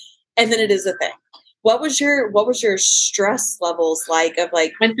 people. And then it is a thing. What was your stress levels like of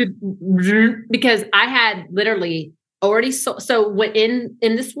like? Because I had literally already, so in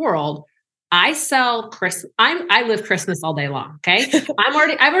this world, I sell Christmas. I live Christmas all day long. Okay. I've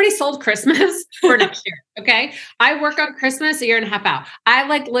already sold Christmas for next year. Okay. I work on Christmas a year and a half out. I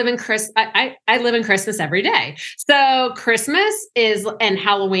like live in I live in Christmas every day. So Christmas and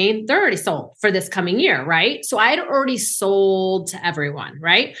Halloween, they're already sold for this coming year. Right. So I had already sold to everyone.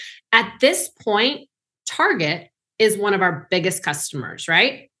 Right. At this point, Target is one of our biggest customers.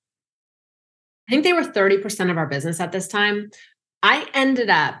 Right. I think they were 30% of our business at this time. I ended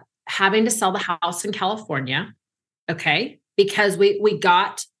up having to sell the house in California, okay, because we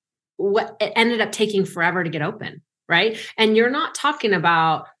got what it ended up taking forever to get open, right? And you're not talking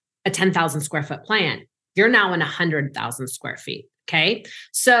about a 10,000 square foot plant. You're now in 100,000 square feet, okay?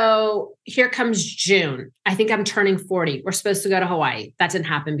 So here comes June. I think I'm turning 40. We're supposed to go to Hawaii. That didn't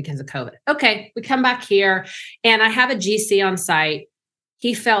happen because of COVID. Okay, we come back here, and I have a GC on site.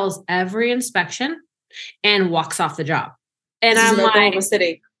 He fails every inspection and walks off the job. And I'm like, Oklahoma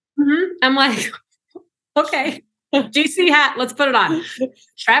City. Mm-hmm. I'm like, okay, GC hat, let's put it on.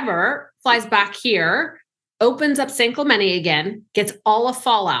 Trevor flies back here, opens up San Clemente again, gets all of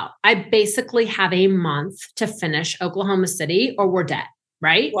fallout. I basically have a month to finish Oklahoma City or we're dead,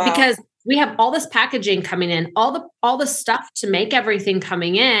 right? Wow. Because we have all this packaging coming in, all the stuff to make everything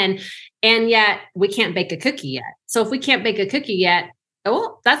coming in, and yet we can't bake a cookie yet. So if we can't bake a cookie yet,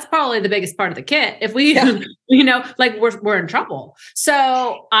 well, that's probably the biggest part of the kit. If we, we're in trouble.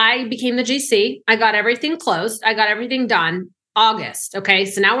 So I became the GC. I got everything closed. I got everything done August. Okay.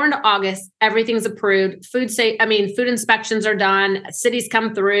 So now we're into August. Everything's approved. Food inspections are done. Cities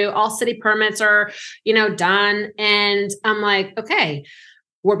come through. All city permits are, done. And I'm like, okay,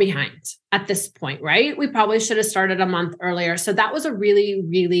 we're behind at this point, right? We probably should have started a month earlier. So that was a really,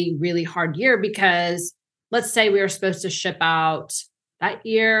 really, really hard year because let's say we were supposed to ship out that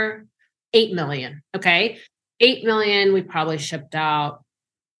year, 8 million. Okay. 8 million. We probably shipped out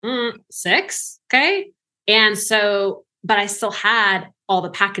 6. Okay. And so, but I still had all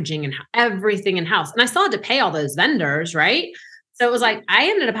the packaging and everything in house, and I still had to pay all those vendors. Right. So it was like, I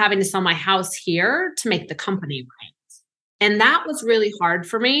ended up having to sell my house here to make the company right. And that was really hard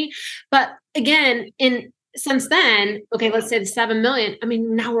for me. But again, since then, okay, let's say the 7 million. I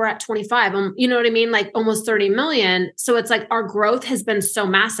mean, now we're at 25. You know what I mean? Like almost 30 million. So it's like our growth has been so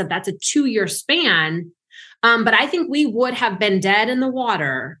massive. That's a 2-year span. But I think we would have been dead in the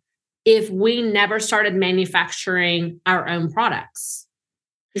water if we never started manufacturing our own products.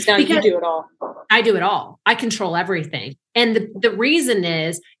 Because you do it all. I do it all. I control everything. And the reason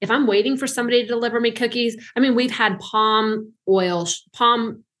is if I'm waiting for somebody to deliver me cookies, I mean, we've had palm oil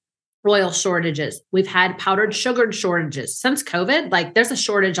shortages. We've had powdered sugar shortages since COVID. Like there's a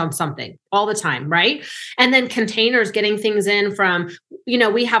shortage on something all the time. Right. And then containers, getting things in from,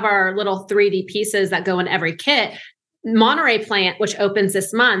 we have our little 3D pieces that go in every kit. Monterey plant, which opens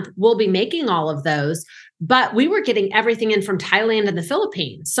this month, will be making all of those, but we were getting everything in from Thailand and the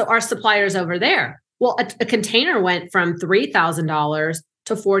Philippines. So our suppliers over there, well, a container went from $3,000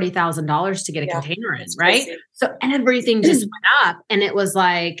 to $40,000 to get a container in, right? Crazy. So everything just went up, and it was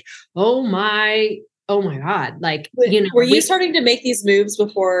like, oh my God. Like, were you starting to make these moves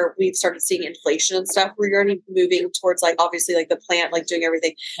before we started seeing inflation and stuff? Were you already moving towards like, obviously like the plant, like doing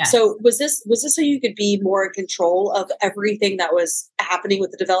everything? Yes. So was this so you could be more in control of everything that was happening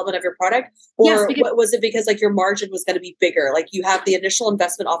with the development of your product? Or was it because like your margin was going to be bigger? Like you have the initial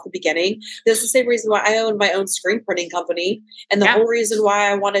investment off the beginning. That's the same reason why I own my own screen printing company. And the whole reason why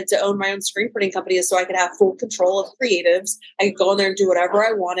I wanted to own my own screen printing company is so I could have full control of creatives. I could go in there and do whatever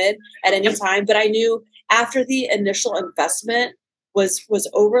I wanted at any time. But I knew after the initial investment was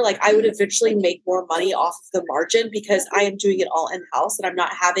over, like I would eventually make more money off of the margin because I am doing it all in-house and I'm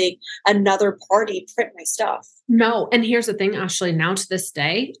not having another party print my stuff. No. And here's the thing, Ashley, now to this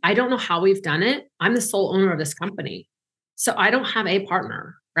day, I don't know how we've done it. I'm the sole owner of this company. So I don't have a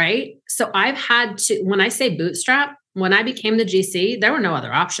partner, right? So I've had to, when I say bootstrap, when I became the GC, there were no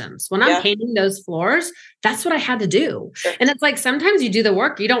other options. When I'm painting those floors, that's what I had to do. Sure. And it's like, sometimes you do the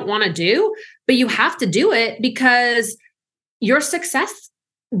work you don't want to do, but you have to do it because your success,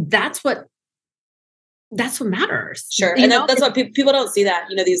 that's what matters. Sure. And that's what people don't see that,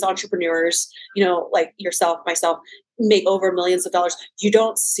 these entrepreneurs, like yourself, myself, make over millions of dollars. You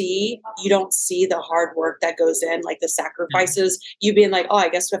don't see the hard work that goes in, like the sacrifices, you being like, oh, I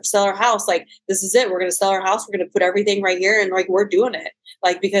guess we have to sell our house. Like, this is it. We're going to sell our house. We're going to put everything right here. And like, we're doing it.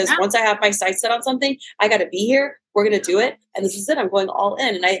 Like, because once I have my sights set on something, I got to be here. We're going to do it. And this is it. I'm going all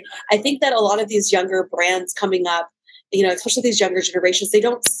in. And I think that a lot of these younger brands coming up, especially these younger generations, they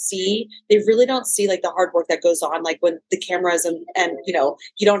really don't see like the hard work that goes on, like when the cameras and you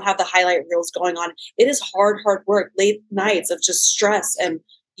don't have the highlight reels going on. It is hard work, late nights of just stress and,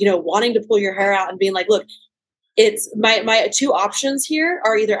 wanting to pull your hair out and being like, look, it's my two options here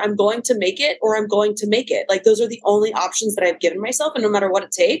are either I'm going to make it or I'm going to make it. Like, those are the only options that I've given myself. And no matter what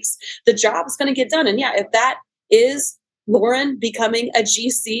it takes, the job is going to get done. And yeah, if that is Lauren becoming a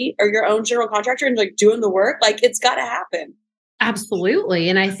GC or your own general contractor and like doing the work, like, it's got to happen. Absolutely.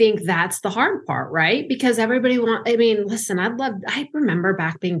 And I think that's the hard part, right? Because everybody listen, I remember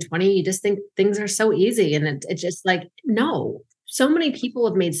back being 20, you just think things are so easy. And it's just like, no. So many people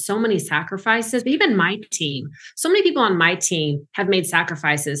have made so many sacrifices, even my team. So many people on my team have made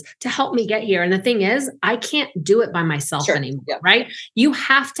sacrifices to help me get here. And the thing is, I can't do it by myself anymore, right? You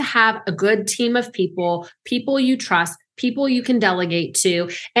have to have a good team of people you trust, people you can delegate to.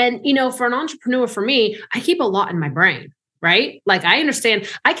 And, for an entrepreneur, for me, I keep a lot in my brain, right? Like, I understand,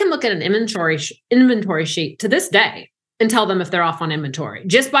 I can look at an inventory sheet to this day and tell them if they're off on inventory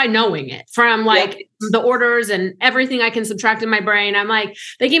just by knowing it from the orders and everything I can subtract in my brain. I'm like,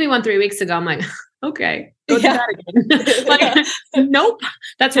 they gave me one 3 weeks ago. I'm like, okay, go do that again. Nope,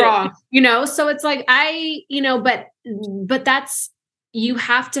 that's wrong. So it's like, but that's, you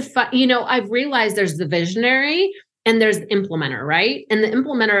have to, I've realized there's the visionary and there's the implementer, right? And the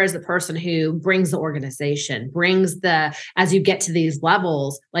implementer is the person who brings the organization, as you get to these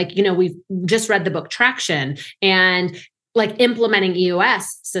levels, we've just read the book Traction, and like implementing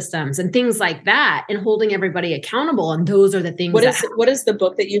EOS systems and things like that and holding everybody accountable. And those are the things. What is the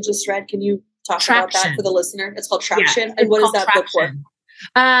book that you just read? Can you talk about that for the listener? It's called Traction. Yeah, and what is that Traction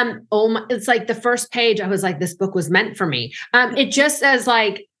book for? It's like the first page, I was like, this book was meant for me. It just says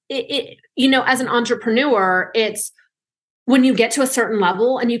like, as an entrepreneur, it's when you get to a certain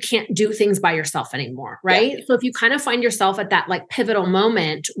level and you can't do things by yourself anymore, right? Yeah. So if you kind of find yourself at that like pivotal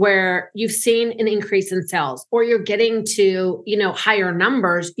moment where you've seen an increase in sales or you're getting to, higher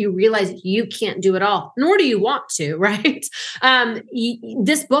numbers, you realize you can't do it all, nor do you want to, right?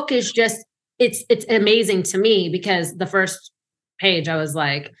 This book is just, it's amazing to me because the first page I was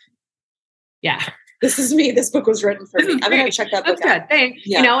like, yeah. This is me. This book was written for me. I'm going to check that book out. Thanks.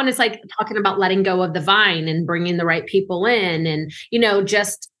 Yeah. And it's like talking about letting go of the vine and bringing the right people in and,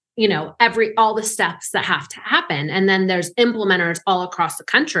 just, all the steps that have to happen. And then there's implementers all across the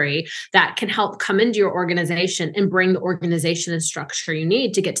country that can help come into your organization and bring the organization and structure you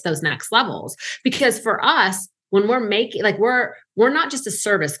need to get to those next levels. Because for us, when we're making, we're not just a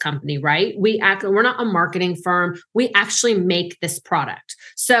service company, right? We're not a marketing firm. We actually make this product.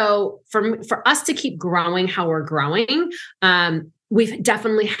 So for us to keep growing how we're growing, we've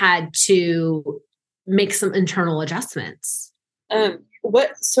definitely had to make some internal adjustments.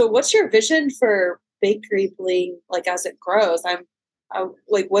 What's your vision for Bakery Bling, like as it grows?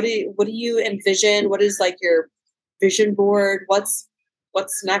 What do you envision? What is like your vision board? What's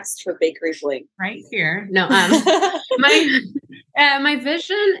next for Bakery Bling? Right here. No, my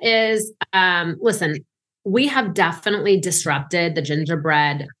vision is, listen, we have definitely disrupted the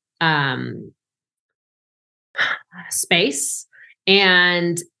gingerbread space,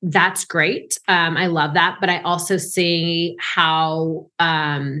 and that's great. I love that, but I also see how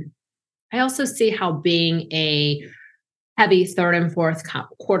being a heavy third and fourth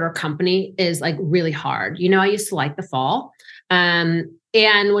quarter company is like really hard. I used to like the fall.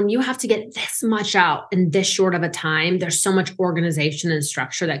 And when you have to get this much out in this short of a time, there's so much organization and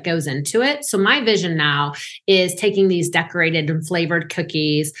structure that goes into it. So my vision now is taking these decorated and flavored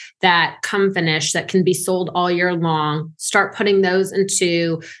cookies that come finished, that can be sold all year long, start putting those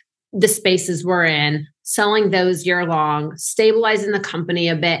into the spaces we're in, selling those year long, stabilizing the company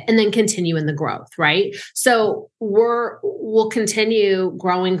a bit, and then continue in the growth, right? So we'll continue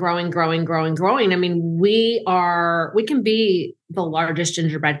growing. I mean, we can be the largest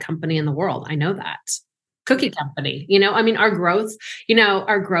gingerbread company in the world. I know that. Cookie company, our growth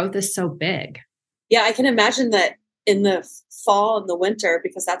is so big. Yeah, I can imagine that in the fall and the winter,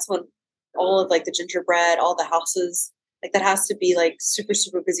 because that's when all of like the gingerbread, all the houses, like that has to be like super,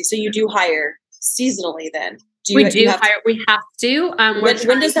 super busy. So you do hire seasonally then? We have to.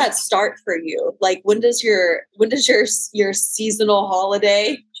 When does that start for you? Like when does your seasonal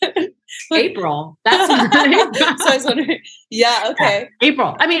holiday? April. That's so I was wondering. Yeah. Okay. Yeah,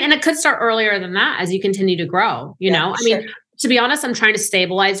 April. I mean, and it could start earlier than that as you continue to grow. I mean, to be honest, I'm trying to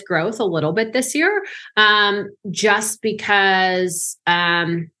stabilize growth a little bit this year, just because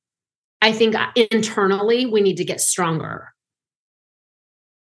I think internally we need to get stronger.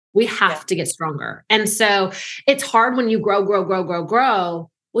 We have to get stronger. And so it's hard when you grow.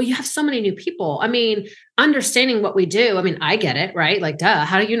 Well, you have so many new people. I mean, understanding what we do. I mean, I get it, right? Like, duh,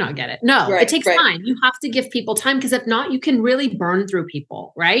 how do you not get it? No, it takes time. You have to give people time because if not, you can really burn through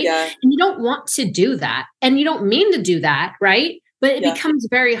people, right? Yeah. And you don't want to do that. And you don't mean to do that, right? but it becomes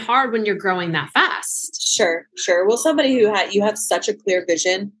very hard when you're growing that fast. Sure. Well, somebody who you have such a clear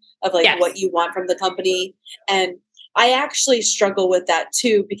vision of like what you want from the company. And I actually struggle with that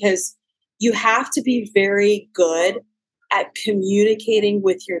too, because you have to be very good at communicating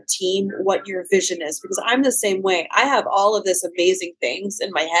with your team what your vision is, because I'm the same way. I have all of this amazing things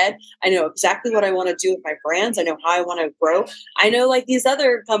in my head. I know exactly what I want to do with my brands. I know how I want to grow. I know like these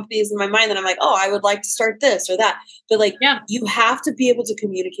other companies in my mind that I'm like, oh, I would like to start this or that. But like, you have to be able to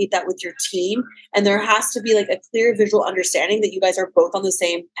communicate that with your team. And there has to be like a clear visual understanding that you guys are both on the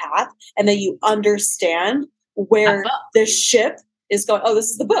same path and that you understand where the ship is going. Oh, this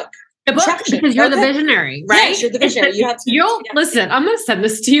is the book. The book, because you're the visionary, right? Yes, you're the visionary. You have to. Listen. I'm going to send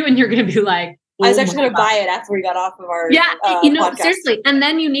this to you, and you're going to be like, I was actually going to buy it after we got off of our podcast. Seriously. And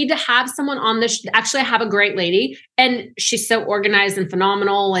then you need to have someone on this. Actually, I have a great lady, and she's so organized and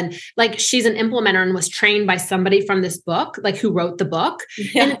phenomenal, and like she's an implementer and was trained by somebody from this book, like who wrote the book.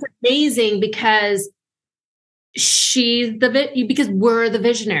 Yeah. And it's amazing because because we're the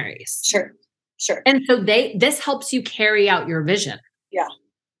visionaries. Sure. And so this helps you carry out your vision. Yeah.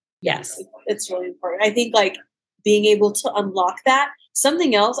 Yes. It's really important. I think like being able to unlock that.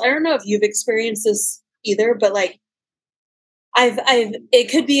 Something else, I don't know if you've experienced this either, but like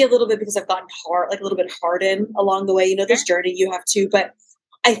it could be a little bit because I've gotten a little bit hardened along the way, you know, this journey you have too, but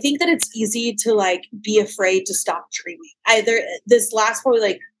I think that it's easy to like be afraid to stop dreaming. This last probably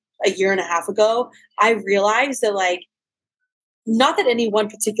like a year and a half ago, I realized that like, not that any one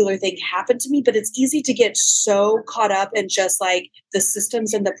particular thing happened to me, but it's easy to get so caught up in just like the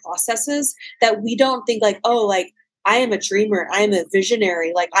systems and the processes that we don't think like, oh, like I am a dreamer. I am a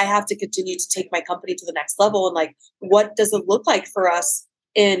visionary. Like I have to continue to take my company to the next level. And like, what does it look like for us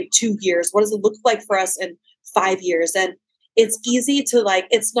in 2 years? What does it look like for us in 5 years? And it's easy to like,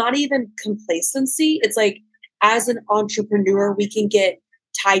 it's not even complacency. It's like, as an entrepreneur, we can get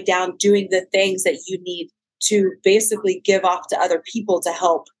tied down doing the things that you need to basically give off to other people to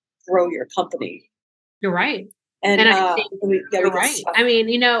help grow your company. You're right. And I think you're right. I mean,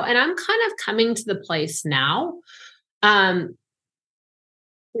 you know, and I'm kind of coming to the place now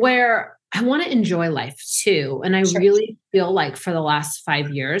where I want to enjoy life too. And I really feel like for the last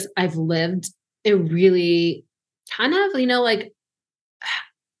 5 years, I've lived a really kind of, you know, like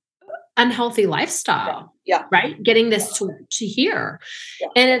unhealthy lifestyle. Yeah. Right. Getting this to here. Yeah.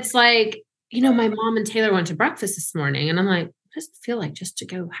 And it's like, you know, my mom and Taylor went to breakfast this morning and I'm like, I just feel like just to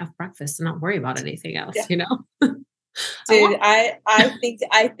go have breakfast and not worry about anything else, you know? Dude, I think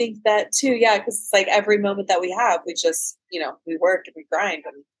that too. Yeah. Cause it's like every moment that we have, we just, you know, we work and we grind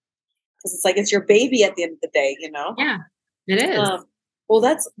and cause it's like, it's your baby at the end of the day, you know? Yeah, it is. Well,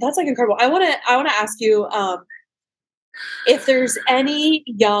 that's like incredible. I want to ask you, if there's any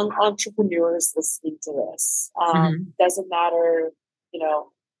young entrepreneurs listening to this, doesn't matter, you know,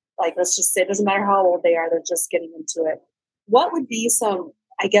 like, let's just say it doesn't matter how old they are, they're just getting into it. What would be some,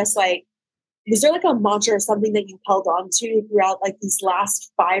 I guess, like, is there like a mantra or something that you held on to throughout like these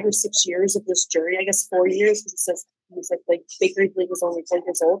last 5 or 6 years of this journey? I guess 4 years, because it says like Bakery Fling was only 10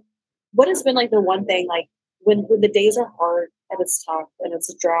 years old. What has been like the one thing, like when the days are hard and it's tough and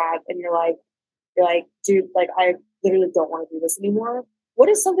it's a drag and you're like, dude, like I literally don't want to do this anymore. What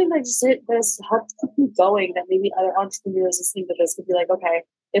is something that has helped keep you going that maybe other entrepreneurs listening to this could be like, okay,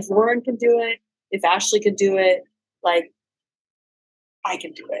 if Lauren can do it, if Ashley can do it, like I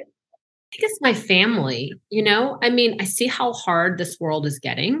can do it. I think it's my family, you know? I mean, I see how hard this world is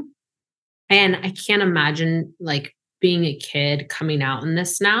getting. And I can't imagine like being a kid coming out in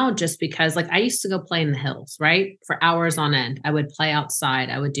this now, just because like I used to go play in the hills, right? For hours on end. I would play outside.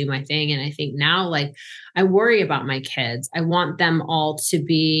 I would do my thing. And I think now like I worry about my kids. I want them all to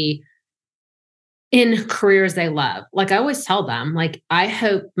be in careers they love. Like I always tell them, like, I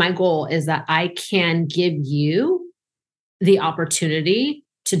hope my goal is that I can give you the opportunity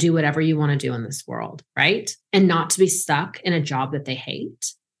to do whatever you want to do in this world, right? And not to be stuck in a job that they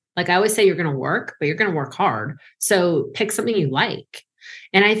hate. Like I always say, you're going to work, but you're going to work hard. So pick something you like.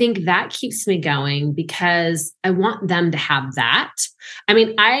 And I think that keeps me going because I want them to have that. I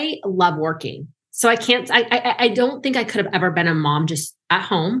mean, I love working. So I don't think I could have ever been a mom just at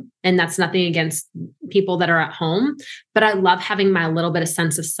home. And that's nothing against people that are at home, but I love having my little bit of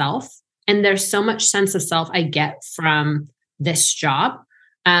sense of self. And there's so much sense of self I get from this job.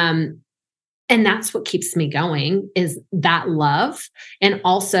 And that's what keeps me going is that love and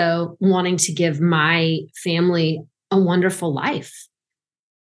also wanting to give my family a wonderful life.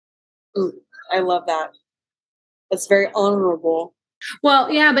 Ooh, I love that. That's very honorable.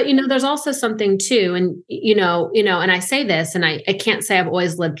 Well, yeah, but there's also something too, and and I say this, and I can't say I've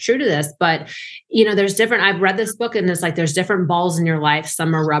always lived true to this, but there's different. I've read this book, and it's like there's different balls in your life.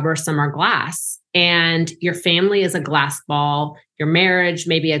 Some are rubber, some are glass, and your family is a glass ball. Your marriage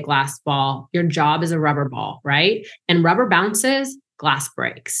may be a glass ball. Your job is a rubber ball, right? And rubber bounces, glass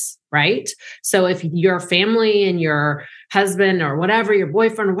breaks, right? So if your family and your husband or whatever, your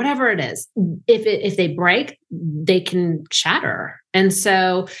boyfriend or whatever it is, if they break, they can shatter. And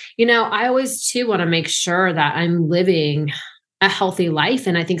so, I always too want to make sure that I'm living a healthy life.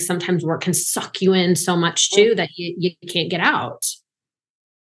 And I think sometimes work can suck you in so much too that you can't get out.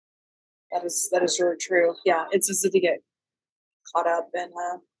 That is really true. Yeah. It's easy to get caught up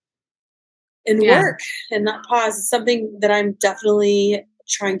in work and not pause. It's something that I'm definitely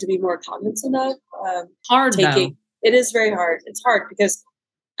trying to be more cognizant of. Hard though. It is very hard. It's hard because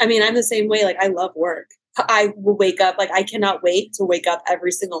I'm the same way. Like I love work. I will wake up, like I cannot wait to wake up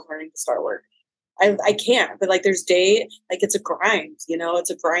every single morning to start work. I can't, but like there's like it's a grind, it's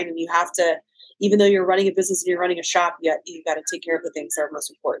a grind, and you have to, even though you're running a business and you're running a shop, you got to take care of the things that are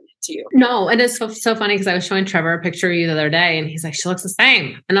most important to you. No. And it's so funny because I was showing Trevor a picture of you the other day and he's like, she looks the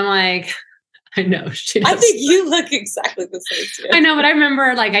same. And I'm like, I know. I think you look exactly the same too. I know, but I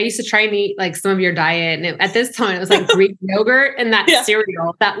remember like I used to try and eat like some of your diet, and at this time it was like Greek yogurt and that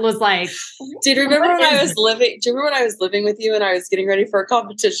cereal that was like. Dude, remember when I was living? Do you remember when I was living with you and I was getting ready for a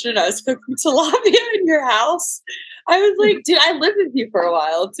competition and I was cooking tilapia in your house? I was like, dude, I lived with you for a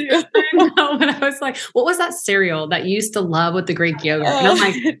while too. I know, but I was like, what was that cereal that you used to love with the Greek yogurt? And I'm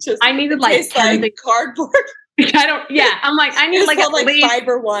like, I needed like cardboard. I'm like, I need like at least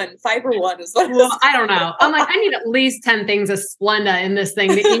Fiber One. Fiber One is what. Well, I don't know. I'm like, I need at least 10 things of Splenda in this thing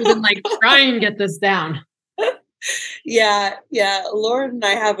to even like try and get this down. Yeah. Lauren and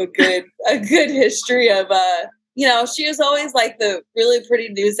I have a good history of she was always like the really pretty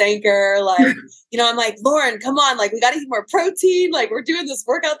news anchor. Like, I'm like, Lauren, come on, like we got to eat more protein. Like we're doing this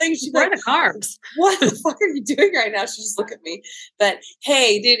workout thing. She's like, the carbs. What the fuck are you doing right now? She just looked at me. But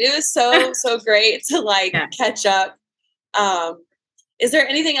hey, dude, it was so great to like catch up. Is there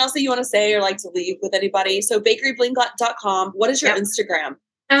anything else that you want to say or like to leave with anybody? So bakerybling.com. What is your Instagram?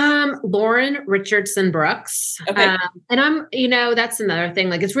 Lauren Richardson Brooks. Okay. And I'm, that's another thing.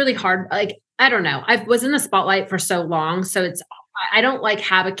 Like, it's really hard. Like, I don't know. I was in the spotlight for so long. So I don't like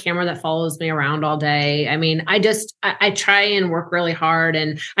have a camera that follows me around all day. I try and work really hard,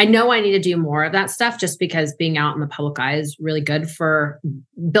 and I know I need to do more of that stuff just because being out in the public eye is really good for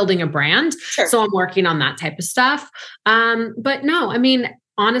building a brand. Sure. So I'm working on that type of stuff. But no,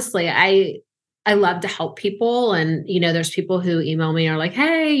 honestly, I love to help people. And, there's people who email me and are like,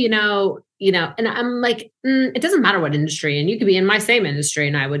 hey, and I'm like, it doesn't matter what industry, and you could be in my same industry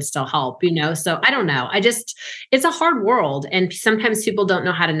and I would still help, so I don't know. It's a hard world, and sometimes people don't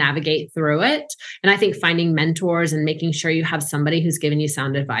know how to navigate through it. And I think finding mentors and making sure you have somebody who's giving you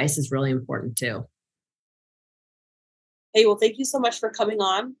sound advice is really important too. Hey, well, thank you so much for coming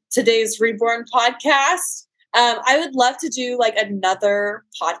on today's Reborn podcast. I would love to do like another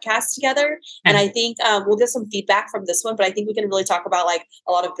podcast together. And I think we'll get some feedback from this one, but I think we can really talk about like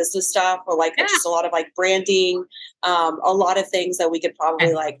a lot of business stuff or like just a lot of like branding, a lot of things that we could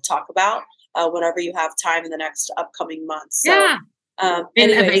probably like talk about whenever you have time in the next upcoming months. So, a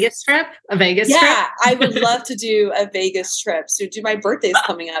Vegas trip? Yeah, I would love to do a Vegas trip. So my birthday's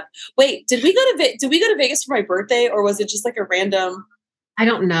coming up. Wait, did we go to Vegas for my birthday, or was it just like a random? I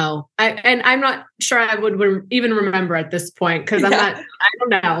don't know. I'm not sure I would even remember at this point because I don't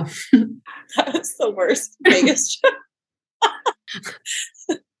know. That was the worst Vegas trip.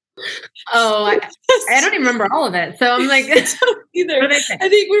 I don't even remember all of it. So I'm like, either. I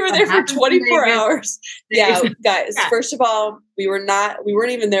think we were there for 24 hours. Yeah, guys, first of all, we weren't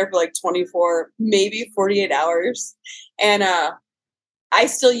even there for like 24, maybe 48 hours. And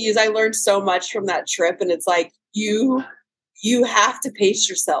I learned so much from that trip. And it's like, you have to pace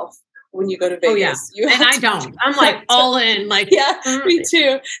yourself when you go to Vegas. I don't. I'm like all in. Like, yeah, me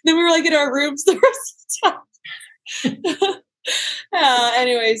too. Then we were like in our rooms the rest of the time.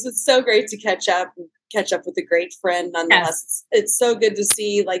 Anyways, it's so great to catch up with a great friend. Nonetheless, it's so good to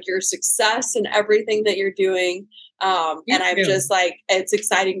see like your success and everything that you're doing. And I'm just like, it's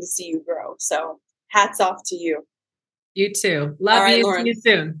exciting to see you grow. So hats off to you. You too. Love you. Lauren, see you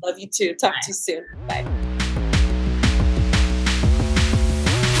soon. Love you too. Talk to you soon. Bye.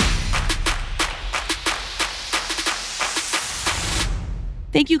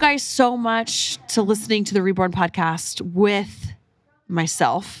 Thank you guys so much to listening to the Reborn podcast with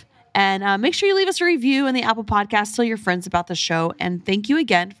myself And make sure you leave us a review in the Apple Podcast. Tell your friends about the show. And thank you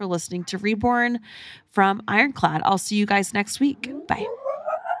again for listening to Reborn from Ironclad. I'll see you guys next week. Bye.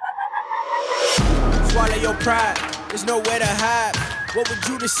 Swallow your pride, there's nowhere to hide. What would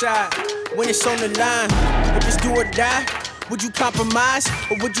you decide when it's on the line? If it's do or die, would you compromise?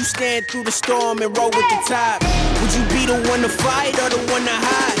 Or would you stand through the storm and roll with the tide? Would you be the one to fight or the one to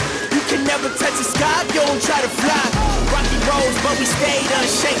hide? You can never touch the sky if you don't try to fly. Rocky roads, but we stayed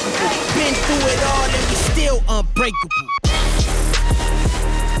unshakable. Been through it all and we still unbreakable.